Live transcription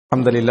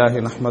الحمد لله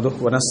نحمده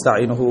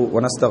ونستعينه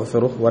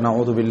ونستغفره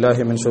ونعوذ بالله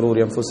من شرور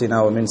أنفسنا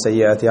ومن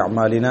سيئات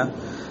أعمالنا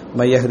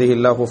من يهده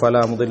الله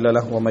فلا مضل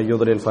له ومن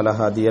يضلل فلا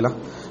هادي له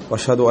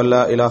وأشهد أن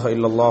لا إله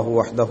إلا الله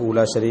وحده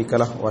لا شريك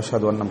له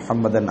وأشهد أن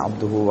محمدا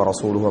عبده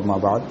ورسوله أما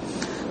بعد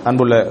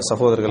அன்புள்ள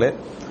சகோதரர்களே,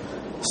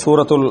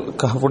 சூரத்துல்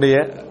கஹ்ஃபுடைய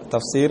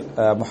தஃப்சீர்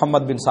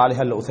முஹம்மது பின்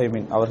சாலிஹ் அல்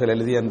உதைமின் அவர்கள்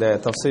எழுதிய அந்த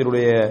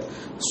தஃப்சீருடைய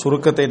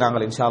சுருக்கத்தை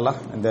நாங்கள் இன்ஷா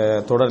அல்லாஹ் இந்த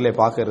தொடரிலே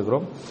பார்க்க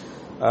இருக்கிறோம்.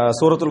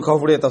 சூரத்துல்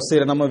கஹ்ஃபுடைய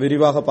தஃப்சீரை நம்ம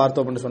விரிவாக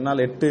பார்த்தோம் என்று சொன்னால்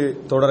 8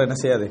 தொடர் என்ன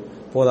செய்யாது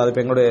போதாது.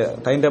 இப்போ எங்களுடைய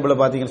டைம் டேபிளை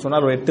பார்த்தீங்கன்னு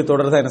சொன்னால் ஒரு 8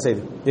 தொடர் தான் என்ன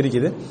செய்யுது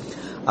இருக்குது.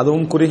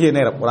 அதுவும் குறுகிய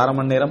நேரம், ஒரு அரை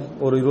மணி நேரம்,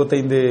 ஒரு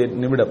 25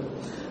 நிமிடம்.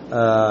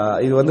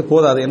 இது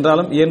போதாது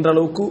என்றாலும் இயன்ற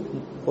அளவுக்கு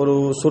ஒரு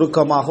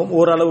சுருக்கமாகவும்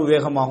ஓரளவு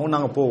வேகமாகவும்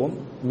நாங்கள் போவோம்.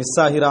 மிஸ்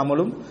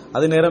ஆகிராமலும்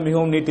அது நேரம்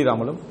மிகவும்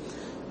நீட்டிராமலும்.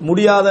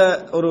 முடியாத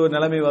ஒரு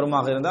நிலைமை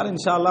வருமாக இருந்தால்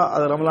இன்ஷா அல்லாஹ்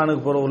அது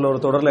ரமலானுக்கு போற உள்ள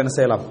ஒரு தொடரில் என்ன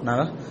செய்யலாம்,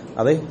 நாங்கள்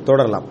அதை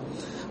தொடரலாம்.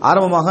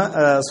 ஆரம்பமாக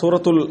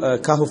சூரத்துல்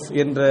கஹ்ஃப்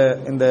என்ற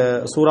இந்த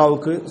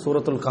சூராவுக்கு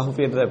சூரத்துல்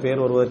கஹ்ஃப் என்ற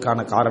பெயர்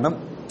வருவதற்கான காரணம்,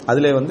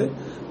 அதிலே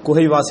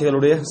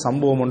குகைவாசிகளுடைய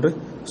சம்பவம் ஒன்று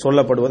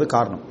சொல்லப்படுவது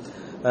காரணம்.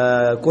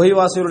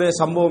 குகைவாசிகளுடைய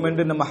சம்பவம்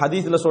என்று நம்ம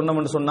ஹதீஸில் சொன்னோம்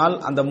என்று சொன்னால்,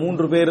 அந்த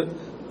 3 பேர்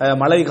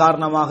மழை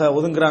காரணமாக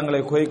ஒதுங்குறாங்களே,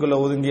 குகைக்குள்ள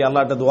ஒதுங்கி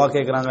அல்லாஹ்ட்ட துஆ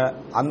கேட்கிறாங்க,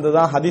 அந்த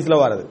தான்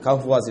ஹதீஸில் வருது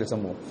கஹ்ஃப் வாசிகள்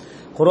சம்பவம்.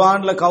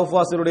 குர்ஆன்ல கஹ்ஃப்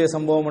வாசிகளுடைய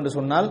சம்பவம் என்று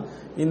சொன்னால்,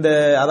 இந்த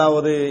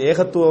அதாவது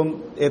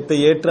ஏகத்துவத்தை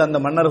ஏற்று அந்த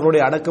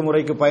மன்னர்களுடைய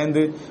அடக்குமுறைக்கு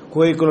பயந்து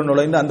குகைக்குள்ள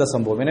நுழைந்த அந்த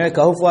சம்பவம். எனவே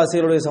கஹ்ஃப்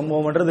வாசிகளுடைய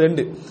சம்பவம் என்றது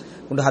 2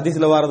 ஒன்று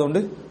ஹதீஸ்ல வாரது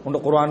உண்டு,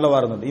 ஒன்று குர்ஆன்ல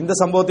வாரது உண்டு. இந்த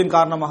சம்பவத்தின்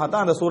காரணமாக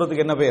தான் அந்த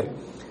சூரத்துக்கு என்ன பெயர்,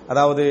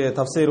 அதாவது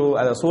தஃப்சீரு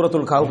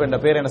சூரத்துல் கஹ்ஃப் என்ற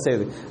பெயர் என்ன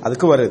செய்யுது,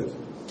 அதுக்கு வருது.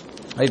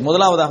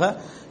 முதலாவதாக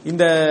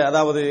இந்த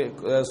அதாவது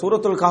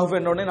சூரத்துல் கஹ்ஃப்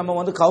என்ற உடனே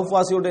நம்ம கஹ்ஃப்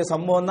வாசியுடைய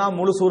சம்பவம் தான்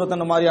முழு சூரத்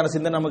அந்த மாதிரியான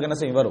சிந்தனை நமக்கு என்ன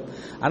செய்யும் வரும்.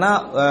 ஆனா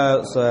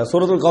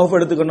சூரத்துல் கஹ்ஃப்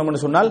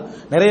எடுத்துக்கொண்டோம்னு சொன்னால்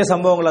நிறைய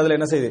சம்பவங்கள் அதுல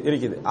என்ன செய்யுது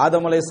இருக்குது.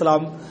 ஆதம்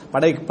அலைஹிஸ்ஸலாம்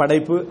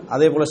படைப்பு,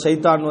 அதே போல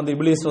ஷைத்தான்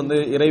இப்லீஸ்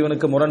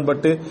இறைவனுக்கு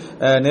முரண்பட்டு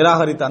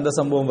நிராகரித்த அந்த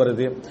சம்பவம்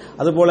வருது.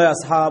 அதுபோல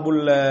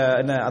அஸ்ஹாபுல்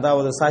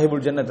அதாவது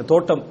சாஹிபுல் ஜன்னத்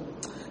தோட்டம்,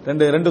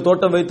 ரெண்டு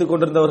தோட்டம் வைத்துக்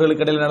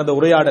கொண்டிருந்தவர்களுக்கு இடையில் நடந்த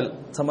உரையாடல்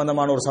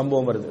சம்பந்தமான ஒரு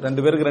சம்பவம் வருது.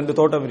 2 பேருக்கு 2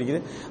 தோட்டம் இருக்குது.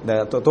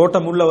 இந்த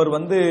தோட்டம் உள்ளவர்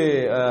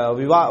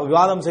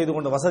விவாதம் செய்து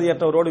கொண்டு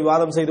வசதியற்றவரோடு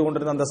விவாதம் செய்து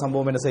கொண்டிருந்த அந்த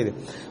சம்பவம் என்ன செய்து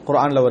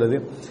குர்ஆன்ல வருது.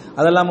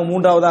 அதெல்லாம்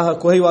 3ஆவதாக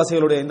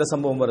குகைவாசிகளுடைய இந்த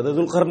சம்பவம் வருது.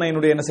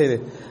 துல்கர்னைனுடைய என்ன செய்து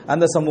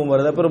அந்த சம்பவம்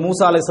வருது. அப்புறம்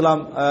மூசா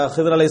அலைஹிஸ்ஸலாம்,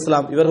 ஹிதர்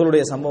அலைஹிஸ்ஸலாம்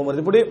இவர்களுடைய சம்பவம்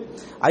வருது. இப்படி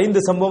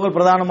 5 சம்பவங்கள்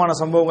பிரதானமான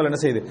சம்பவங்கள்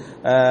என்ன செய்து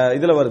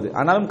இதுல வருது.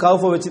 ஆனாலும்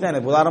கஹ்ஃபை வச்சு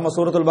தான் உதாரணமா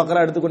சூரத்துல்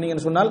பக்ரா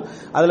எடுத்துக்கொண்டீங்கன்னு சொன்னால்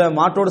அதுல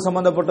மாட்டோடு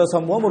சம்பந்தப்பட்ட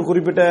சம்பவம் ஒரு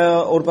குறிப்பிட்ட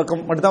ஒரு பக்கம்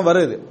மட்டும் தான்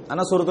வருது.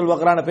 ஆனா சூரத்துல்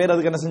பக்ரான பேர்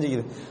அதுக்கு என்ன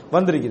செஞ்சுக்குது,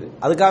 வந்திருக்குது.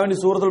 அதுக்காக வேண்டி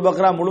சூரத்துல்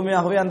பக்ரா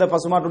முழுமையாகவே அந்த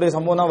பசுமாட்டுடைய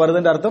சம்பவம் தான்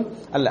வருதுன்ற அர்த்தம்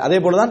அல்ல. அதே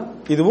போலதான்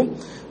இதுவும்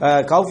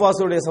கஹ்ஃப்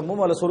வாசியுடைய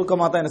சம்பவம் அதுல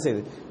சுருக்கமாக தான் என்ன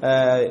செய்யுது,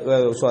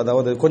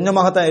 அதாவது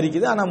கொஞ்சமாகத்தான்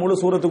இருக்குது. ஆனா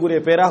முழு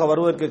சூரத்துக்குரிய பேராக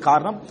வருவதற்கு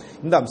காரணம்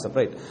இந்த அம்சம்.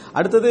 ரைட்.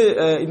 அடுத்தது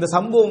இந்த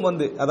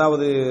சம்பவம்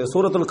அதாவது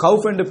சூரத்துல்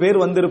கஹ்ஃப் என்று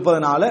பேர்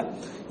வந்திருப்பதனால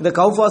இந்த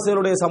கஹ்ஃப்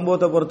வாசிகளுடைய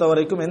சம்பவத்தை பொறுத்த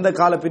வரைக்கும் எந்த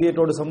கால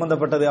பீரியட்டோடு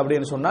சம்பந்தப்பட்டது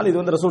அப்படின்னு சொன்னால்,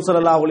 இது ரசூல்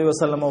ஸல்லல்லாஹு அலைஹி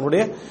வஸல்லம்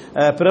அவருடைய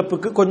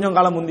பிறப்புக்கு கொஞ்சம்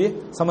காலம் முந்தைய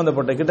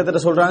சம்பந்தப்பட்ட, கிட்டத்தட்ட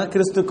சொல்றாங்க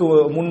கிறிஸ்துக்கு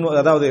முன்,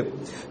 அதாவது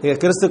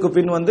கிறிஸ்துக்கு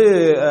பின்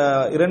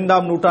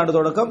 2ஆம் நூற்றாண்டு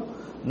தொடக்கம்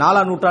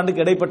 4ஆம்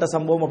நூற்றாண்டுக்கு இடைப்பட்ட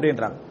சம்பவம்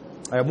அப்படின்றாங்க.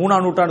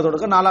 3ஆம் நூற்றாண்டு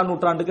தொடக்கம் 4ஆம்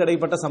நூற்றாண்டுக்கு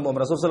இடைப்பட்ட சம்பவம்.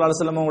 ரசூல் ஸல்லல்லாஹு அலைஹி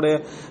வஸல்லம் அவருடைய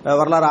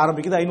வரலாறு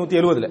ஆரம்பிக்குது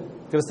 570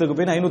 கிறிஸ்துக்கு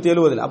பின்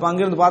 570. அப்ப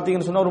அங்கிருந்து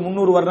பாத்தீங்கன்னு சொன்னா ஒரு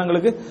 300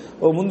 வருடங்களுக்கு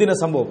முந்தின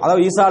சம்பவம்.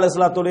 அதாவது ஈசா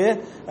அலைஹிஸ்ஸலாத்துடைய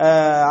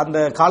அந்த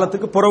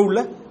காலத்துக்கு புறவுள்ள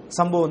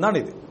சம்பவம் தான்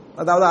இது.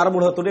 அதாவது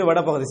அரபுலகத்துடைய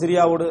வடபகுதி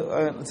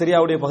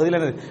சிரியாவுடைய பகுதியில்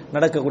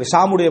நடக்கக்கூடிய,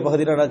 ஷாமுடைய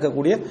பகுதியில்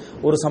நடக்கக்கூடிய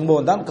ஒரு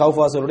சம்பவம் தான் கஹ்ஃப்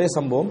வாசிகளுடைய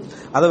சம்பவம்.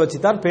 அதை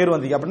வச்சுதான் பேர்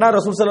வந்தீங்க. அப்படின்னா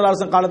ரசூல் ஸல்லல்லாஹு அலைஹி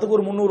வஸல்லம் காலத்துக்கு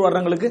ஒரு 300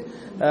 வருடங்களுக்கு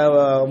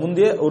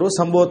முந்தைய ஒரு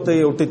சம்பவத்தை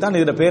ஒட்டித்தான்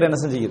இதுல பேர் என்ன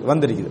செஞ்சுக்குது,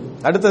 வந்திருக்குது.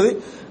 அடுத்தது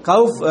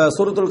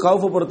சூரத்துல்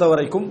கஹ்ஃப் பொறுத்த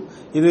வரைக்கும்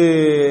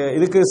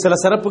இதுக்கு சில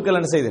சிறப்புகள்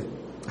என்ன செய்யுது,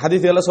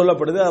 ஹதீஸ்ல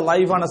சொல்லப்படுது.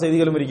 லைஃபான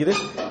செய்திகளும் இருக்குது,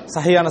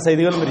 சஹீஹான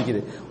செய்திகளும்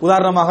இருக்குது.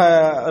 உதாரணமாக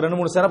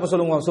 2-3 சிறப்பு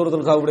சொல்லுங்க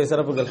சூரத்துல் கஹ்ஃபுடைய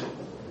சிறப்புகள்.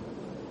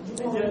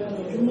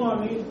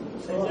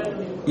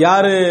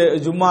 யாரு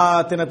ஜும்மா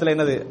தினத்தில்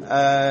என்னது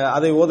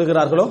அதை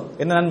ஓதுகிறார்களோ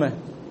என்ன நன்மை,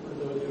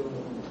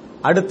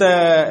 அடுத்த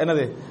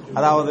என்னது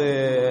அதாவது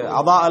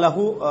அபா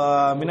அலஹு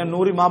மினன்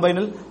நூரி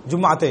மாபைனல்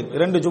ஜும்மாத்தைன்,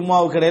 2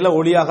 ஜும்மாவுக்கு இடையில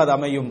ஒளியாக அது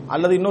அமையும்.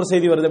 அல்லது இன்னொரு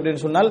செய்தி வருது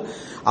அப்படின்னு சொன்னால்,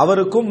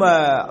 அவருக்கும்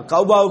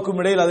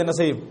கௌபாவுக்கும் இடையில் அது என்ன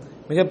செய்யும்,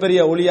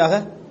 மிகப்பெரிய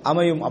ஒளியாக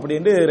அமையும்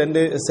அப்படின்னு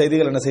 2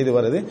 செய்திகள் என்ன செய்து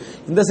வருது.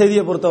 இந்த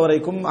செய்தியை பொறுத்த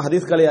வரைக்கும்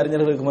ஹதீஸ் கலை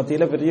அறிஞர்களுக்கு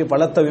மத்தியில் பெரிய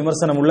பலத்த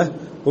விமர்சனம் உள்ள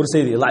ஒரு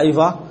செய்தி.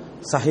 லைவா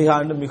சஹீஹா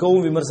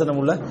மிகவும் விமர்சனம்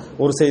உள்ள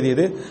ஒரு செய்தி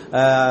இது.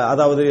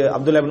 அதாவது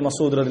அப்துல்லா இப்னு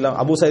மஸ்ஊத் ரலியல்லாஹு,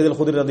 அபூ சயீத் அல்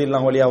குத்ரி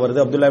ரலியல்லாஹு வழியாக வருது,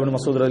 அப்துல்லா இப்னு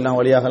மஸ்ஊத் ரலியல்லாஹு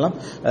வழியாகலாம்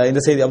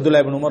இந்த செய்தி,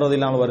 அப்துல்லா இப்னு உமர்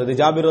ரலியல்லாஹு வருது,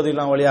 ஜாபிர்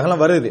ரலியல்லாஹு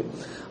வழியாகலாம் வருது.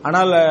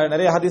 ஆனால்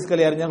நிறைய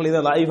ஹதீஸ்களை அறிஞர்கள்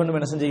இதை லைஃப்னு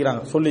என்ன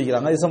செஞ்சுக்கிறாங்க,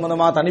 சொல்லிக்கிறாங்க. இது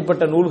சம்பந்தமாக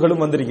தனிப்பட்ட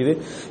நூல்களும் வந்திருக்குது.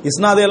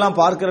 இஸ்னாதையெல்லாம்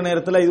பார்க்கிற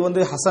நேரத்தில்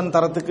இது ஹசன்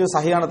தரத்துக்கு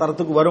சஹீஹான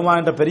தரத்துக்கு வருமா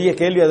என்ற பெரிய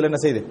கேள்வி அதில்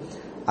என்ன செய்யுது,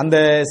 அந்த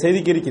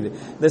செய்திக்கு இருக்குது.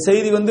 இந்த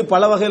செய்தி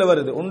பல வகையில்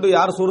வருது. ஒன்று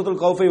யார்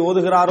சூரத்துல் கஹ்ஃபை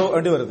ஓதுகிறாரோ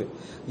என்று வருது,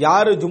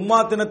 யாரு ஜும்மா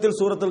தினத்தில்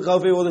சூரத்துல்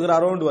கஹ்ஃபை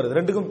ஓதுகிறாரோ என்று வருது.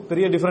 2க்கும்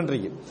பெரிய டிஃபரெண்ட்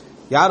இருக்கு.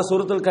 யார்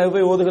சூரத்துல்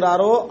கஹ்ஃபை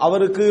ஓதுகிறாரோ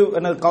அவருக்கு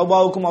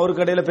கௌபாவுக்கும்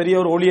அவருக்கு இடையில பெரிய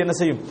ஒரு ஒளி என்ன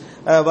செய்யும்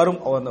வரும்,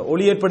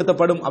 ஒளி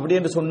ஏற்படுத்தப்படும் அப்படி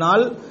என்று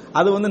சொன்னால்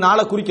அது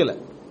நாளை குறிக்கல.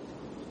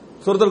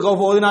 சூரத்துல்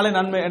கஹ்ஃப் ஓதினாலே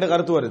நன்மை என்ற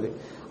கருத்து வருது.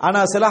 ஆனா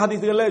சில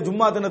ஹதீஸ்கள்ல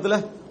ஜும்மா தினத்துல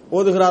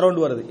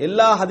ஓதுகிறாரோன்னு வருது.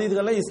 எல்லா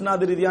ஹதீஸ்கள்ல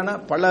இஸ்னாது ரீதியான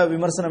பல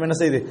விமர்சனம் என்ன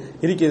செய்து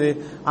இருக்குது.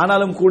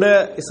 ஆனாலும் கூட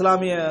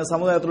இஸ்லாமிய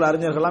சமுதாயத்தில்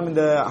அறிஞர்கள்லாம்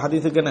இந்த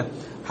ஹதீஸுக்கு என்ன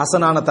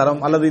ஹசனான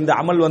தரம் அல்லது இந்த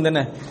அமல்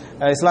என்ன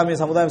இஸ்லாமிய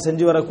சமுதாயம்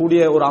செஞ்சு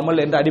வரக்கூடிய ஒரு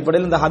அமல் என்ற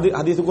அடிப்படையில் இந்த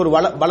ஹதீஸுக்கு ஒரு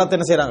பலத்தை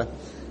என்ன செய்யறாங்க,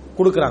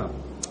 கொடுக்குறாங்க.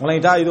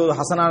 இது ஒரு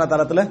ஹசனான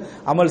தரத்துல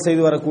அமல்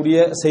செய்து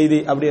வரக்கூடிய செய்தி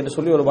அப்படி என்று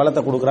சொல்லி ஒரு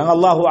பலத்தை கொடுக்குறாங்க.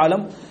 அல்லாஹு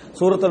ஆலம்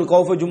சூரத்துல்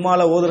கஹ்ஃப்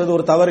ஜும்மால ஓதுறது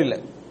ஒரு தவறு இல்லை.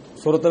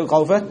 சூரத்துல்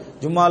கஹ்ஃப்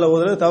ஜும்மால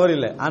ஓதுறது தவறு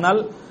இல்லை.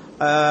 ஆனால்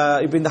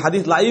இப்ப இந்த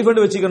ஹதீஸ்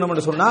லைவ்னு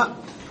வச்சுக்கணும்னு சொன்னா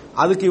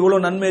அதுக்கு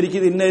இவ்வளவு நன்மை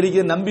இருக்குது இன்னும்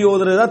இருக்குது நம்பி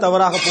ஓதுறதா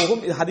தவறாக போகும்.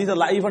 இது ஹதீஸ்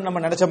லைவ்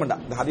நம்ம நினைச்சோம்டா,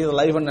 இந்த ஹதீஸ்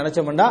லைவ்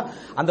நினைச்சோம்டா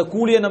அந்த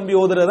கூலிய நம்பி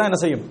ஓதுறதா என்ன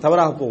செய்யும்,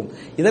 தவறாக போகும்.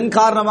 இதன்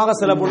காரணமாக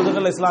சில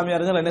பொழுதுகள் இஸ்லாமிய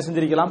அறிஞர்கள் என்ன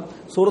செஞ்சிருக்கலாம்,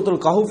 சூரத்துல்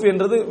கஹ்ஃப்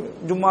என்றது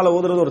ஜும்மால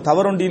ஓதுறது ஒரு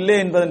தவறுண்டு இல்லை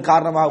என்பதன்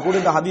காரணமாக கூட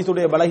இந்த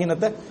ஹதீஸுடைய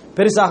பலகீனத்தை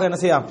பெருசாக என்ன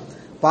செய்யலாம்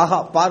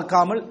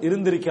பார்க்காமல்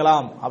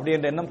இருந்திருக்கலாம் அப்படி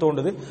என்ற எண்ணம்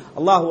தோன்றுது.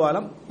 அல்லாஹு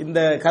ஆலம்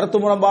இந்த கருத்து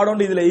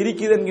முரண்பாடோண்டு இதுல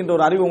இருக்குது என்கின்ற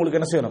ஒரு அறிவு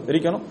உங்களுக்கு என்ன செய்யணும்,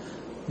 இருக்கணும்.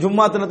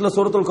 ஜும்மா தினத்துல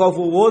சூரத்துல் கஹ்ஃப்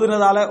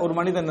ஓதுனதால ஒரு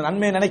மனிதன்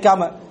நன்மையை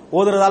நினைக்காம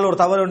ஓதுறதால ஒரு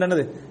தவறு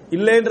என்னது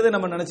இல்லைன்றதை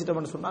நம்ம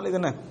நினைச்சிட்டோம்னு சொன்னால் இது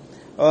என்ன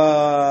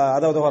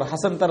அதாவது ஒரு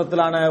ஹசன்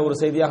தரத்திலான ஒரு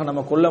செய்தியாக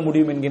நம்ம கொள்ள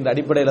முடியும் என்கின்ற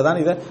அடிப்படையில தான்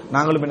இதை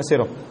நாங்களும் என்ன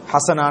செய்யறோம்,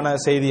 ஹசனான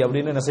செய்தி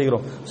அப்படின்னு என்ன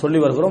செய்கிறோம்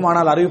சொல்லி வருகிறோம்.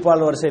 ஆனால்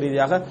அறிவிப்பாளர் வரிசை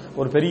ரீதியாக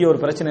ஒரு பெரிய ஒரு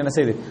பிரச்சனை என்ன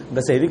செய்யுது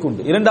இந்த செய்திக்கு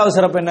உண்டு. இரண்டாவது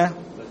சிறப்பு என்ன,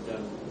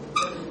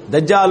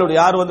 தஜ்ஜாலுடைய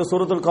யார்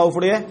சூரத்துல்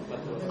கஹ்ஃபுடைய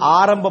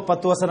ஆரம்ப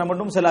 10 வசனம்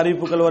மட்டும் சில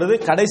அறிவிப்புகள் வருது,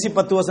 கடைசி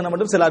 10 வசனம்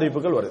மட்டும் சில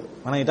அறிவிப்புகள் வருது.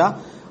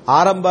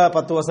 ஆரம்ப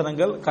 10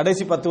 வசனங்கள்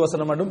கடைசி 10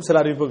 வசனம் மட்டும் சில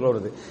அறிவிப்புகள்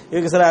வருது.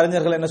 இதுக்கு சில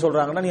அறிஞர்கள் என்ன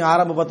சொல்றாங்கன்னா, நீங்க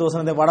ஆரம்ப 10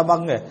 வசனத்தை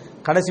பாடமாக்குங்க,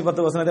 கடைசி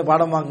 10 வசனத்தை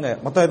பாடமாக்குங்க,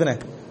 மொத்தம் எத்தனை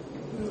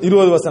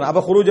 20 வசனம்.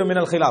 அப்ப குரூஜ்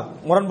மினல் ஹிலாஃப்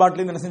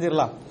முரண்பாட்டிலிருந்து என்ன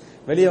செஞ்சிடலாம்,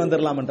 வெளியே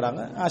வந்துடலாம்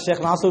என்றாங்க.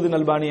 ஷேக் நாசருதீன்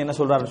அல்பானி என்ன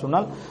சொல்றாருன்னு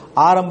சொன்னால்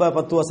ஆரம்ப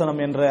 10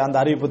 வசனம் என்ற அந்த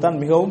அறிவிப்பு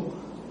தான் மிகவும்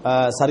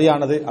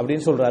சரியானது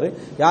அப்படின்னு சொல்றாரு.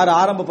 யார்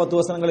ஆரம்ப 10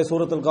 வசனங்களை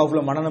சூரத்துல்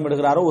கஹ்ஃப்ல மனனம்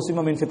எடுக்கிறாரோ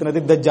உஸிம மின்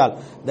ஃபித்னதி தஜ்ஜால்,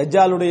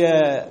 தஜ்ஜாலுடைய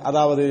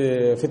அதாவது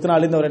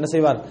ஃபித்னாலிருந்து அவர் என்ன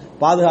செய்வார்,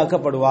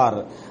 பாதுகாக்கப்படுவார்.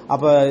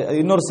 அப்ப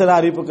இன்னொரு சில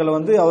அறிவிப்புகள்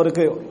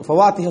அவருக்கு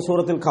ஃபவாத்திஹ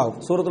சூரத்துல் கஹ்ஃப்,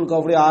 சூரத்துல்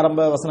கஹ்ஃபுடைய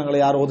ஆரம்ப வசனங்களை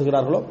யார்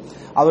ஓதுகிறார்களோ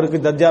அவருக்கு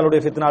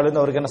தஜ்ஜாலுடைய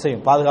ஃபித்னாலிருந்து அவருக்கு என்ன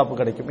செய்யும், பாதுகாப்பு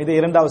கிடைக்கும். இது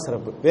இரண்டாவது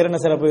சிறப்பு. வேற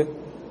என்ன சிறப்பு,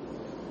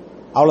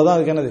 அவ்வளவுதான்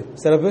அதுக்கு என்னது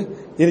சிறப்பு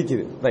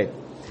இருக்குது. ரைட்.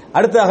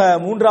 அடுத்தாக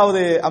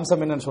மூன்றாவது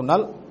அம்சம் என்னன்னு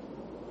சொன்னால்,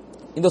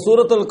 இந்த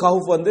சூரத்துல்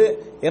கஹ்ஃப்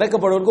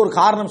இறக்கப்படுவதற்கு ஒரு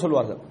காரணம்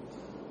சொல்வார்கள்,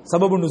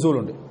 சபபு நுசூல்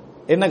உண்டு.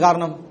 என்ன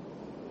காரணம்?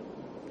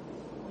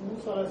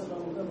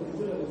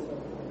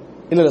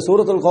 இல்ல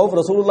சூரத்துல் கஹ்ஃப்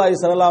ரசூலுல்லாஹி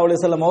ஸல்லல்லாஹு அலைஹி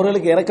வஸல்லம்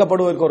அவர்களுக்கு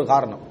இறக்கப்படுவதற்கு ஒரு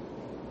காரணம்.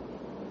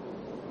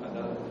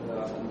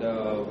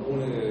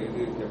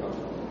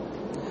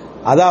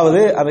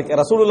 அதாவது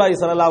ரசூலுல்லாஹி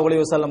ஸல்லல்லாஹு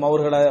அலைஹி வஸல்லம்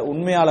அவர்கள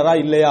உண்மையாளரா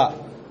இல்லையா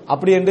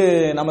அப்படி என்று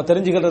நம்ம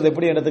தெரிஞ்சுக்கிறது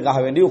எப்படி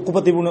என்றதுக்காக வேண்டி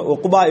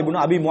உக்பா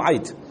இப்னு அபி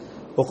முஐத்,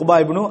 உக்பா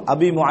இப்னு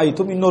அபி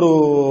முஐத்தும் இன்னொரு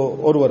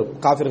ஒருவரும்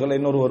காஃபிர்கள்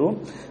இன்னொருவரும்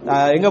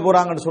எங்க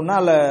போறாங்கன்னு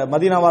சொன்னால்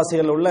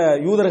மதீனாவாசிகள் உள்ள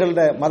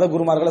யூதர்களோட மத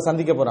குருமார்களை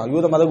சந்திக்க போறாங்க,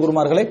 யூத மத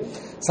குருமார்களை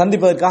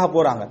சந்திப்பதற்காக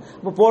போறாங்க.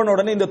 அப்ப போன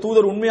உடனே இந்த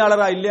தூதர்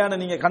உண்மையாளரா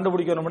இல்லையான்னு நீங்க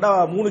கண்டுபிடிக்கணும்னா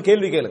 3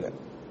 கேள்வி கேளுங்க.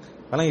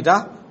 வணங்கிட்டா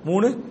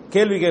 3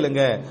 கேள்வி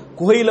கேளுங்க.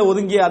 குகையில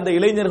ஒதுங்கிய அந்த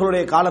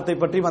இளைஞர்களுடைய காலத்தை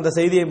பற்றியும் அந்த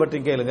செய்தியை பற்றி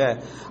கேளுங்க.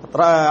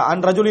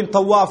 அன் ரஜுலின்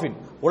தவ்வாஃபின்,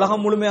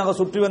 உலகம் முழுமையாக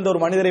சுற்றி வந்த ஒரு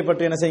மனிதரை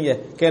பற்றி என்ன செய்ய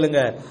கேளுங்க.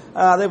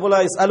 அதே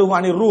போல இஸ்அலுஹு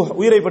அனிர் ரூஹ்,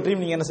 உயிரை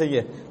பற்றியும் நீங்க என்ன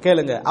செய்ய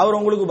கேளுங்க. அவர்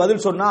உங்களுக்கு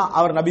பதில் சொன்னா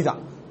அவர் நபிதான்,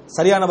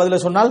 சரியான பதில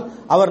சொன்னால்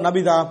அவர்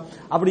நபிதான்,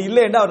 அப்படி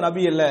இல்லை என்று அவர்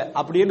நபி இல்லை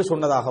அப்படி என்று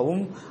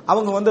சொன்னதாகவும்,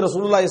 அவங்க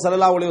ரசூலுல்லாஹி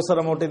ஸல்லல்லாஹு அலைஹி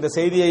வஸல்லம் அவர்கள் இந்த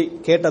செய்தியை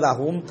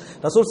கேட்டதாகவும்,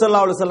 ரசூல்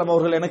ஸல்லல்லாஹு அலைஹி வஸல்லம்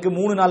அவர்கள் எனக்கு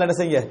 3 நாள் என்ன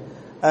செய்ய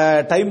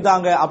டைம்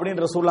தாங்க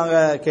அப்படின்னு ரசூலுல்லாஹ்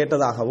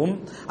கேட்டதாகவும்,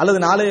 அல்லது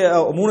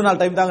 3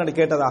 நாள் டைம் தாங்க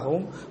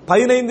கேட்டதாகவும்,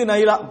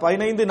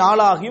 15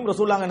 நாளாகியும்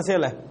ரசூலுல்லாஹ் என்ன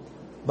செய்யல,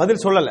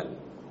 பதில் சொல்லல.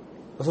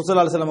 ரசூல்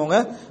ஸல்லல்லாஹு அலைஹி வஸல்லம் அவங்க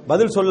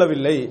பதில்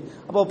சொல்லவில்லை.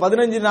 அப்போ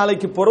 15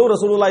 நாளைக்கு பிறகு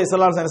ரசூலுல்லாஹி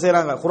ஸல்லல்லாஹு அலைஹி வஸல்லம்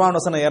செய்றாங்க, குர்ஆன்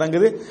வசனம்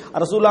இறங்குது.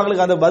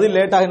 ரசூலுல்லாஹ்களுக்கு அந்த பதில்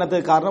லேட்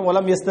ஆகினதுக்கு காரணம்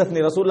வலம் யஸ்தஸ்னி,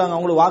 ரசூலுல்லாஹ்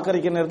அவங்களுக்கு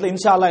வாக்களிக்கிற நேரத்தில்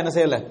இன்ஷா அல்லாஹ் என்ன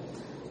செய்யல,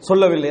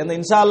 சொல்லவில்லை. அந்த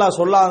இன்ஷா அல்லாஹ்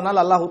சொல்லாதனால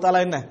அல்லாஹ்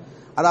தஆலா என்ன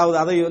அதாவது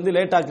அதை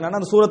லேட் ஆக்கினா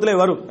அந்த சூரத்திலே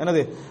வரும்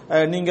என்னது,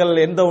 நீங்கள்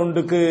எந்த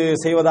ஒன்றுக்கு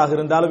செய்வதாக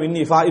இருந்தாலும்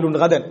இன்னி ஃபாயிலுன்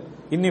கதன்,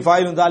 இன்னி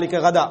ஃபாயிலுன்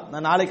தாலிக கதா,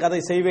 நான் நாளைக்கு அதை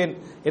செய்வேன்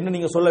என்று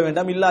நீங்க சொல்ல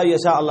வேண்டாம், இல்லா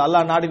யஷா அல்லாஹ்,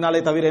 அல்லாஹ்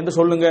நாடினாலே தவிர என்று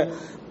சொல்லுங்க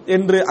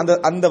என்று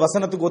அந்த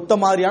வசனத்துக்கு ஒத்த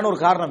மாதிரியான ஒரு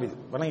காரணம் இது.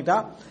 வணங்கிட்டா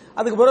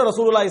அதுக்கு பிறகு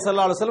ரசூலுல்லாஹி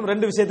ஸல்லல்லாஹு அலைஹி வஸல்லம்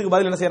 2 விஷயத்துக்கு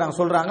பதில் என்ன செய்றாங்க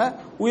சொல்றாங்க.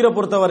 உயிரை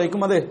பொறுத்த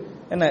வரைக்கும் அது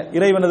என்ன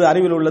இறைவனது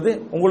அறிவில் உள்ளது,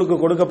 உங்களுக்கு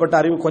கொடுக்கப்பட்ட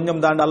அறிவு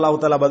கொஞ்சம் தாண்ட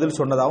அல்லாஹ் தஆலா பதில்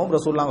சொன்னதாகவும்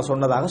ரசூலுல்லாஹ்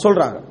சொன்னதாக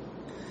சொல்றாங்க.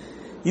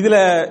 இதுல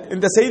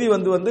இந்த செய்தி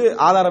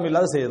ஆதாரம்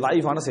இல்லாத செய்தி,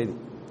 லைஃபான செய்தி.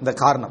 இந்த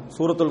காரணம்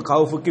சூரத்துல்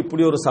கஹ்ஃபுக்கு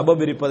இப்படி ஒரு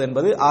சபப் இருப்பது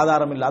என்பது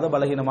ஆதாரம் இல்லாத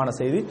பலகீனமான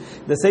செய்தி.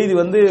 இந்த செய்தி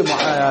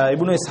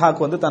இப்னு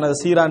இஸ்ஹாக் தனது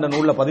சீரா என்ற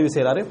நூல்ல பதிவு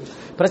செய்யறாரு.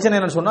 பிரச்சனை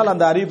என்னன்னு சொன்னால்,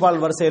 அந்த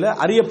அறிவிப்பாளர் வரிசையில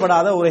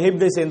அறியப்படாத ஒரு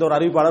ஹெப்தை சேர்ந்த ஒரு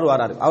அறிவிப்பாளர்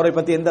வராரு. அவரை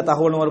பத்தி எந்த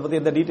தகவலும், அவரை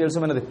பத்தி எந்த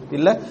டீடைல்ஸும் என்னது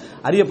இல்ல,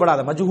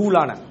 அறியப்படாத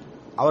மஜ்ஹூலான,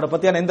 அவரை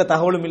பத்தியான எந்த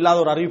தகவலும் இல்லாத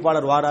ஒரு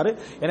அறிவிப்பாளர் வாராரு.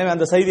 எனவே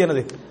அந்த செய்தி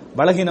என்னது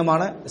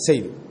பலகீனமான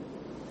செய்தி.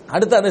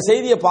 அடுத்து அந்த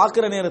செய்தியை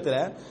பார்க்கிற நேரத்தில்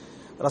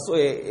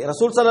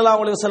ரசூல்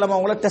ஸல்லல்லாஹு அலைஹி வஸல்லம்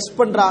அவங்கள டெஸ்ட்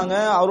பண்றாங்க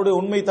அவருடைய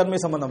உண்மை தன்மை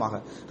சம்பந்தமாக.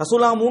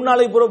 ரசூலுல்லாஹ் 3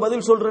 நாளைக்கு பிறகு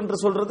பதில் சொல்றேன்னு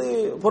சொல்றது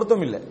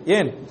பொருத்தம் இல்லை.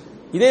 ஏன்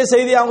இதே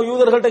செய்தி அவங்க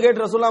யூதர்கள்ட்ட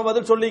கேட்டு ரசூலுல்லாஹ்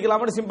பதில்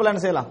சொல்லிக்கலாம்னு சிம்பிளா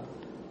என்ன செய்யலாம்.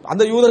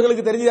 அந்த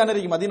யூதர்களுக்கு தெரிஞ்சுதானே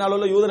இருக்கு, மதீனால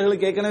உள்ள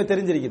யூதர்களுக்கு ஏற்கனவே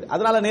தெரிஞ்சிருக்குது.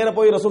 அதனால நேர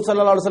போய் ரசூல்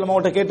ஸல்லல்லாஹு அலைஹி வஸல்லம்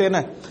அவங்கள்ட்ட கேட்டு என்ன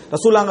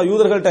ரசூலுல்லாஹ்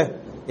யூதர்கள்ட்ட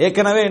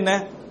ஏற்கனவே என்ன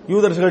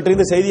யூதர்கள்ட்ட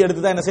இருந்து செய்தி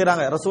எடுத்து தான் என்ன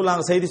செய்யறாங்க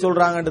ரசூலுல்லாஹ் செய்தி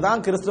சொல்றாங்கன்னு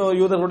தான் கிறிஸ்தவ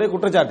யூதர்களுடைய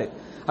குற்றச்சாட்டு.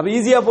 அப்ப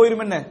ஈஸியா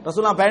போயிரும். என்ன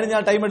ரசூலுல்லாஹ் 15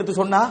 நாள் டைம் எடுத்து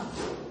சொன்னா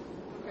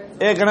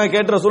ஏற்கனவே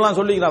கேட்டு ரசூலுல்லாஹ்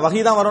சொல்லிக்கிறான், வஹி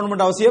தான்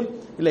வரணும்னு அவசியம்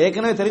இல்ல.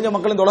 ஏற்கனவே தெரிஞ்ச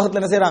மக்கள் இந்த உலகத்துல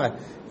என்ன செய்யறாங்க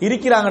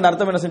இருக்கிறாங்கன்ற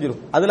அர்த்தம் என்ன செஞ்சிடும்,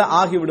 அதுல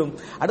ஆகிவிடும்.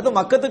 அடுத்து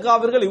மக்கத்து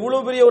காபிர்கள்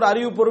இவ்வளவு பெரிய ஒரு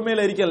அறிவு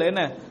பொறுமையில இருக்கல.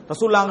 என்ன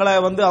ரசூலுல்லாஹ்களை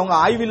அவங்க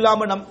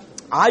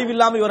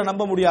ஆய்வில்லாம இவரை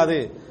நம்ப முடியாது,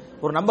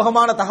 ஒரு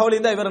நம்பகமான தகவல்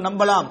இருந்தா இவரை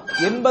நம்பலாம்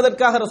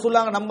என்பதற்காக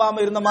ரசூலுல்லாஹ்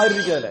நம்பாம இருந்த மாதிரி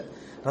இருக்கிறதுல.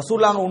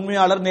 ரசூலுல்லாஹ்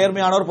உண்மையாளர்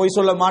நேர்மையானவர் பொய்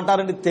சொல்ல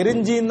மாட்டார் என்று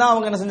தெரிஞ்சுன்னா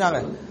அவங்க என்ன செஞ்சாங்க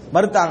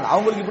மறுத்தாங்க.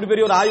 அவங்களுக்கு இப்படி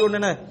பெரிய ஒரு ஆய்வு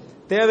ஒண்ணு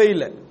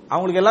தேவையில்லை,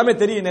 அவங்களுக்கு எல்லாமே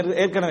தெரியும்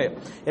ஏற்கனவே.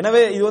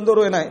 எனவே இது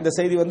ஒரு இந்த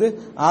செய்தி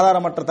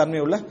ஆதாரமற்ற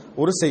தன்மை உள்ள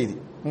ஒரு செய்தி.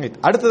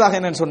 அடுத்ததாக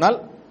என்னன்னு சொன்னால்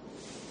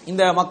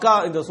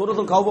இந்த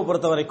சூரத்துல் கௌஃபை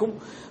பொறுத்த வரைக்கும்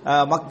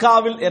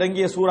மக்காவில்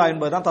இறங்கிய சூரா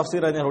என்பதுதான்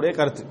தஃப்சீர் அறிஞர்களுடைய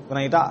கருத்து.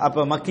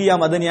 அப்ப மக்கியா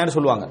மதனியான்னு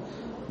சொல்லுவாங்க.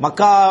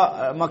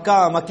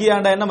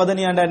 மக்கியாண்டா என்ன,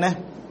 மதனியாண்டா என்ன?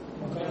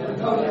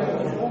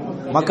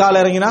 மக்கால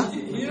இறங்கினா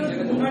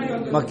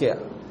மக்கியா.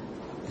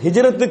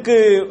 ஹிஜ்ரத்துக்கு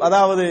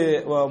அதாவது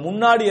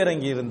முன்னாடி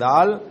இறங்கி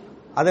இருந்தால்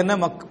அது என்ன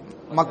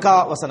மக்கா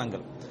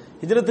வசனங்கள்,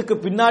 ஹிஜ்ரத்துக்கு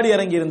பின்னாடி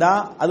இறங்கி இருந்தா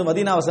அது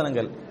மதீனா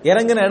வசனங்கள்.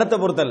 இறங்கின இடத்தை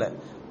பொறுத்தல்ல.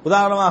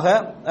 உதாரணமாக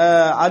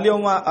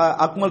அல்யௌம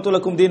அக்மல்து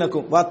லக்கும்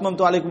தீனக்கும்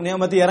வஅத்மம்து அலைக்கும்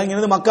நிஅமதி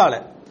இறங்கினது மக்கால,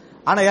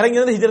 ஆனா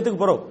இறங்கினது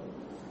ஹிஜ்ரத்துக்கு பிறகு.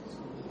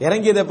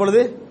 இறங்கியது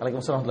எப்பொழுது?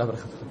 அலைக்கும் ஸலாம் வரஹ்மத்துல்லாஹி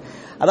வபரகாத்துஹு.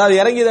 அதாவது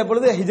இறங்கியது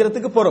எப்பொழுது?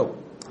 ஹிஜ்ரத்துக்கு பிறகு.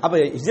 அப்ப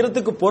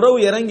ஹிஜ்ரத்துக்கு பிறகு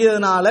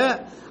இறங்கியதுனால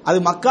அது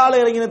மக்கால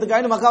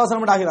இறங்கினதுக்காக மக்கா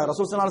வசனம் ஆகிறார்.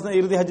 ரசூல் ஸல்லல்லாஹு அலைஹி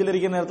வஸல்லம் இறுதி ஹஜ்ஜில்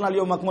இருக்கிற நேரத்தில்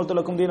அல்யௌம அக்மல்து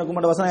லக்கும் தீனக்கும்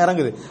என்ற வசனம்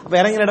இறங்குது. அப்ப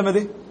இறங்கின இடம்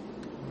எது?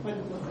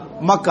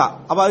 மக்கா.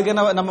 அப்ப அதுக்கு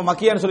என்ன நம்ம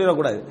மக்கியான்னு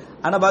சொல்லிடக்கூடாது,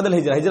 ஆனா பதில்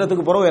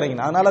ஹிஜ்ரத்துக்கு பிறகு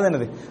இறங்கினா. அதனால தான்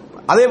என்னது.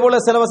 அதே போல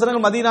சில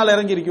வசனங்கள் மதீனால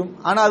இறங்கி இருக்கும்,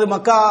 ஆனா அது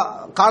மக்கா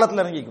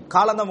காலத்துல இறங்கிக்கும்.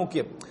 காலம் தான்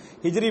முக்கியம்.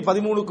 ஹிஜ்ரி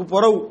 13க்கு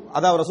பிறகு,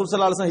 அதாவது ரசூல்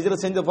ஸல்லல்லாஹு அலைஹி வஸல்லம்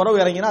ஹிஜ்ரத் செஞ்ச பிறகு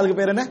இறங்கினா அதுக்கு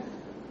பேர் என்ன?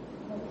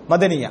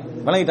 மதனியா.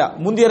 விளங்கிட்டா?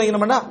 முந்தி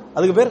இறங்கினோம்னா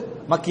அதுக்கு பேர்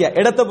மக்கியா.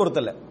 இடத்தை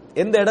பொறுத்தல்ல,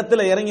 எந்த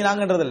இடத்துல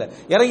இறங்கினாங்கன்றது இல்ல.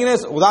 இறங்கின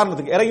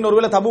உதாரணத்துக்கு இறங்கின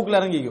ஒருவேளை தபூக்ல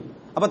இறங்கிக்கும்,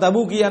 அப்ப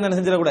தபூக்கியான்னு என்ன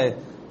செஞ்சிடக்கூடாது,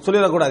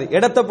 சொல்லிடக்கூடாது.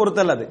 இடத்தை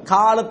பொறுத்து அல்லது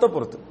காலத்தை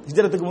பொறுத்து.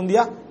 ஹிஜ்ரத்துக்கு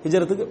முந்தியா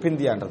ஹிஜ்ரத்துக்கு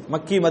பிந்தியான்றது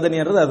மக்கி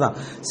மதனின்றது அதுதான்.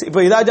 இப்ப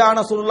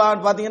இதாஜான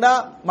சூரலான்னு பாத்தீங்கன்னா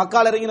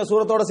மக்கால இறங்கின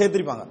சூரத்தோட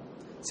சேர்த்திருப்பாங்க,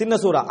 சின்ன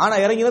சூரா. ஆனா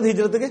இறங்கினது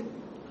ஹிஜ்ரத்துக்கு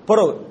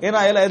பிறகு. ஏன்னா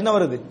என்ன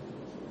வருது,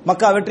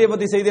 மக்கா வெற்றியை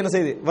பத்தி செய்தி என்ன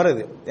செய்தி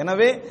வருது.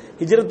 எனவே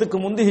ஹிஜ்ரத்துக்கு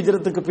முந்தி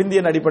ஹிஜ்ரத்துக்கு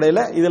பிந்திய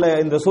அடிப்படையில் இதுல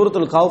இந்த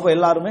சூரத்துல் கௌஃப்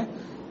எல்லாருமே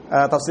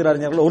தஃப்சீர்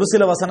அறிஞர்கள் ஒரு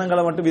சில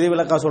வசனங்களை மட்டும்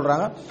விதிவிலக்கா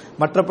சொல்றாங்க.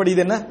 மற்றபடி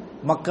இது என்ன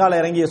மக்கால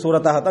இறங்கிய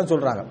சூரத்தாகத்தான்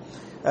சொல்றாங்க.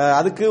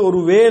 அதுக்கு ஒரு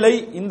வேளை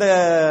இந்த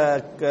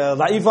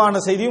லைஃபான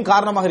செய்தியும்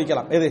காரணமாக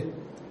இருக்கலாம். எது?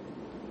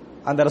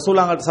 அந்த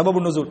ரசூலுல்லாஹ்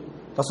சபபு நுசூல்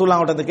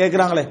ரசூலுல்லாஹ்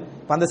கேட்கிறாங்களே,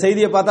 அந்த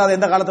செய்தியை பார்த்தா அது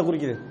எந்த காலத்தை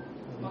குறிக்குது?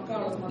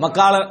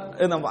 மக்கால.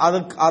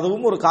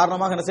 அதுவும் ஒரு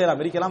காரணமாக என்ன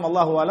செய்யலாம், இருக்கலாம்,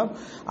 அல்லாஹு ஆலம்.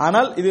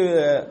 ஆனால் இது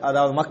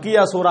அதாவது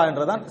மக்கியா சூரா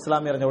என்றதான்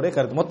இஸ்லாமிய அறிஞருடைய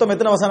கருத்து. மொத்தம்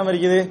எத்தனை வசனம்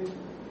இருக்குது?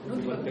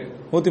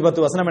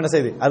 110 வசனம் என்ன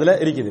செய்யுது அதுல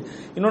இருக்குது.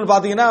 இன்னொன்னு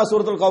பாத்தீங்கன்னா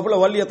சூரத்துல் கௌஃப்ல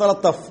வல்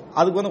யதலத்தஃப்,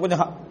 அதுக்கு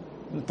கொஞ்சம்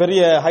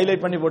பெரிய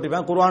ஹைலைட் பண்ணி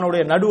போட்டிருப்பாங்க.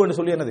 குர்ஆனுடைய நடுவுன்னு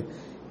சொல்லி என்னது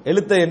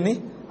எழுத்த எண்ணி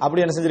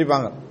அப்படி என்ன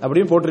செஞ்சிருப்பாங்க,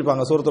 அப்படியும்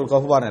போட்டிருப்பாங்க சூரத்துல்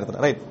கௌஃபான இடத்துல.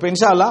 ரைட். இப்போ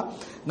இன்ஷா அல்லாஹ்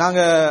நாங்க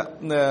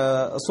இந்த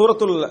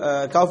சூரத்துல்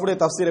கௌஃபுடைய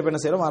தஃப்சீரை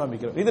என்ன செய்யறோம்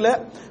ஆரம்பிக்கிறோம். இதுல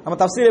நம்ம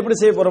தஃப்சீர் எப்படி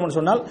செய்ய போறோம்னு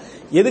சொன்னால்,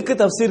 எதுக்கு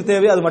தஃப்சீர்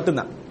தேவையோ அது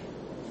மட்டும்தான்.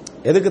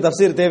 எதுக்கு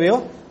தஃப்சீர் தேவையோ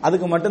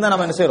அதுக்கு மட்டும்தான்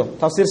நம்ம என்ன செய்யறோம்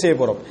தஃப்சீர் செய்ய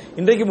போறோம்.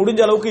 இன்றைக்கு முடிஞ்ச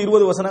அளவுக்கு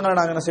 20 வசனங்களை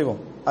நாங்க என்ன செய்வோம்,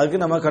 அதுக்கு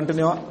நம்ம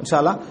கண்டினியூவா இன்ஷா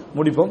அல்லாஹ்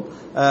முடிப்போம்.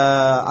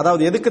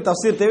 அதாவது எதுக்கு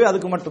தஃப்சீர் தேவை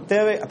அதுக்கு மட்டும்.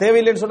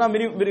 தேவையில்லைன்னு சொன்னா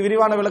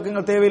விரிவான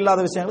விளக்கங்கள்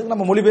தேவையில்லாத விஷயங்களுக்கு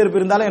நம்ம மொழிபெயர்ப்பு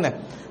இருந்தாலே என்ன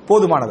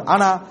போதுமானது.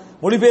 ஆனா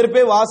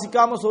மொழிபெயர்ப்பே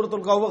வாசிக்காம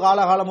சூரத்துல் கௌஃப்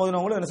காலம்